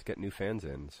helps us get new fans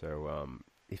in. So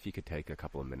if you could take a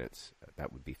couple of minutes,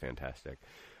 that would be fantastic.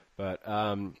 But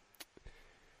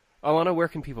Alana, where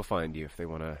can people find you if they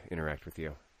want to interact with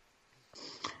you?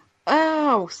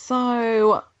 Oh,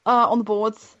 so on the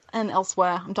boards and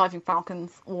elsewhere, I'm Diving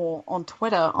Falcons, or on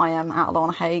Twitter, I am at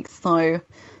Alana Haig. So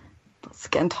let's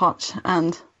get in touch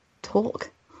and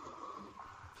talk.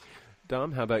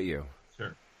 Dom, how about you?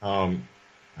 Sure. I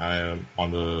am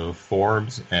on the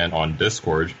forums and on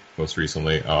Discord most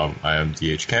recently. I am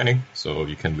DH Canning, so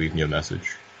you can leave me a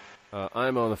message.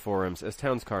 I'm on the forums as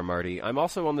Townscar Marty. I'm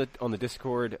also on the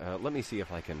Discord. Let me see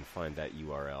if I can find that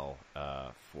URL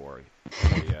for you.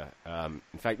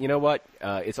 In fact, you know what?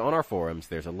 It's on our forums.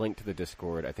 There's a link to the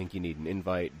Discord. I think you need an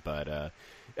invite, but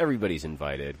everybody's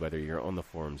invited, whether you're on the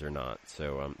forums or not.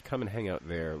 So come and hang out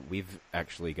there. We've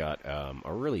actually got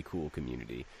a really cool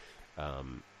community.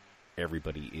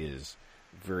 Everybody is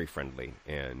very friendly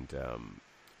and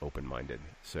open-minded.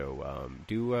 So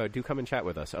do come and chat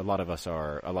with us. A lot of us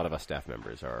staff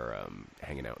members are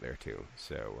hanging out there too.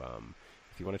 So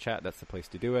if you want to chat, that's the place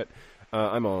to do it.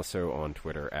 I'm also on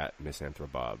Twitter at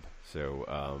MissAnthroBob,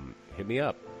 so hit me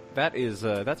up.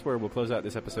 That's where we'll close out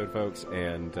this episode, folks,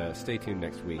 and stay tuned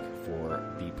next week for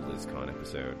the BlizzCon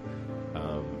episode.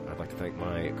 I'd like to thank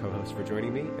my co-host for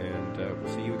joining me, and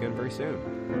we'll see you again very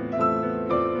soon.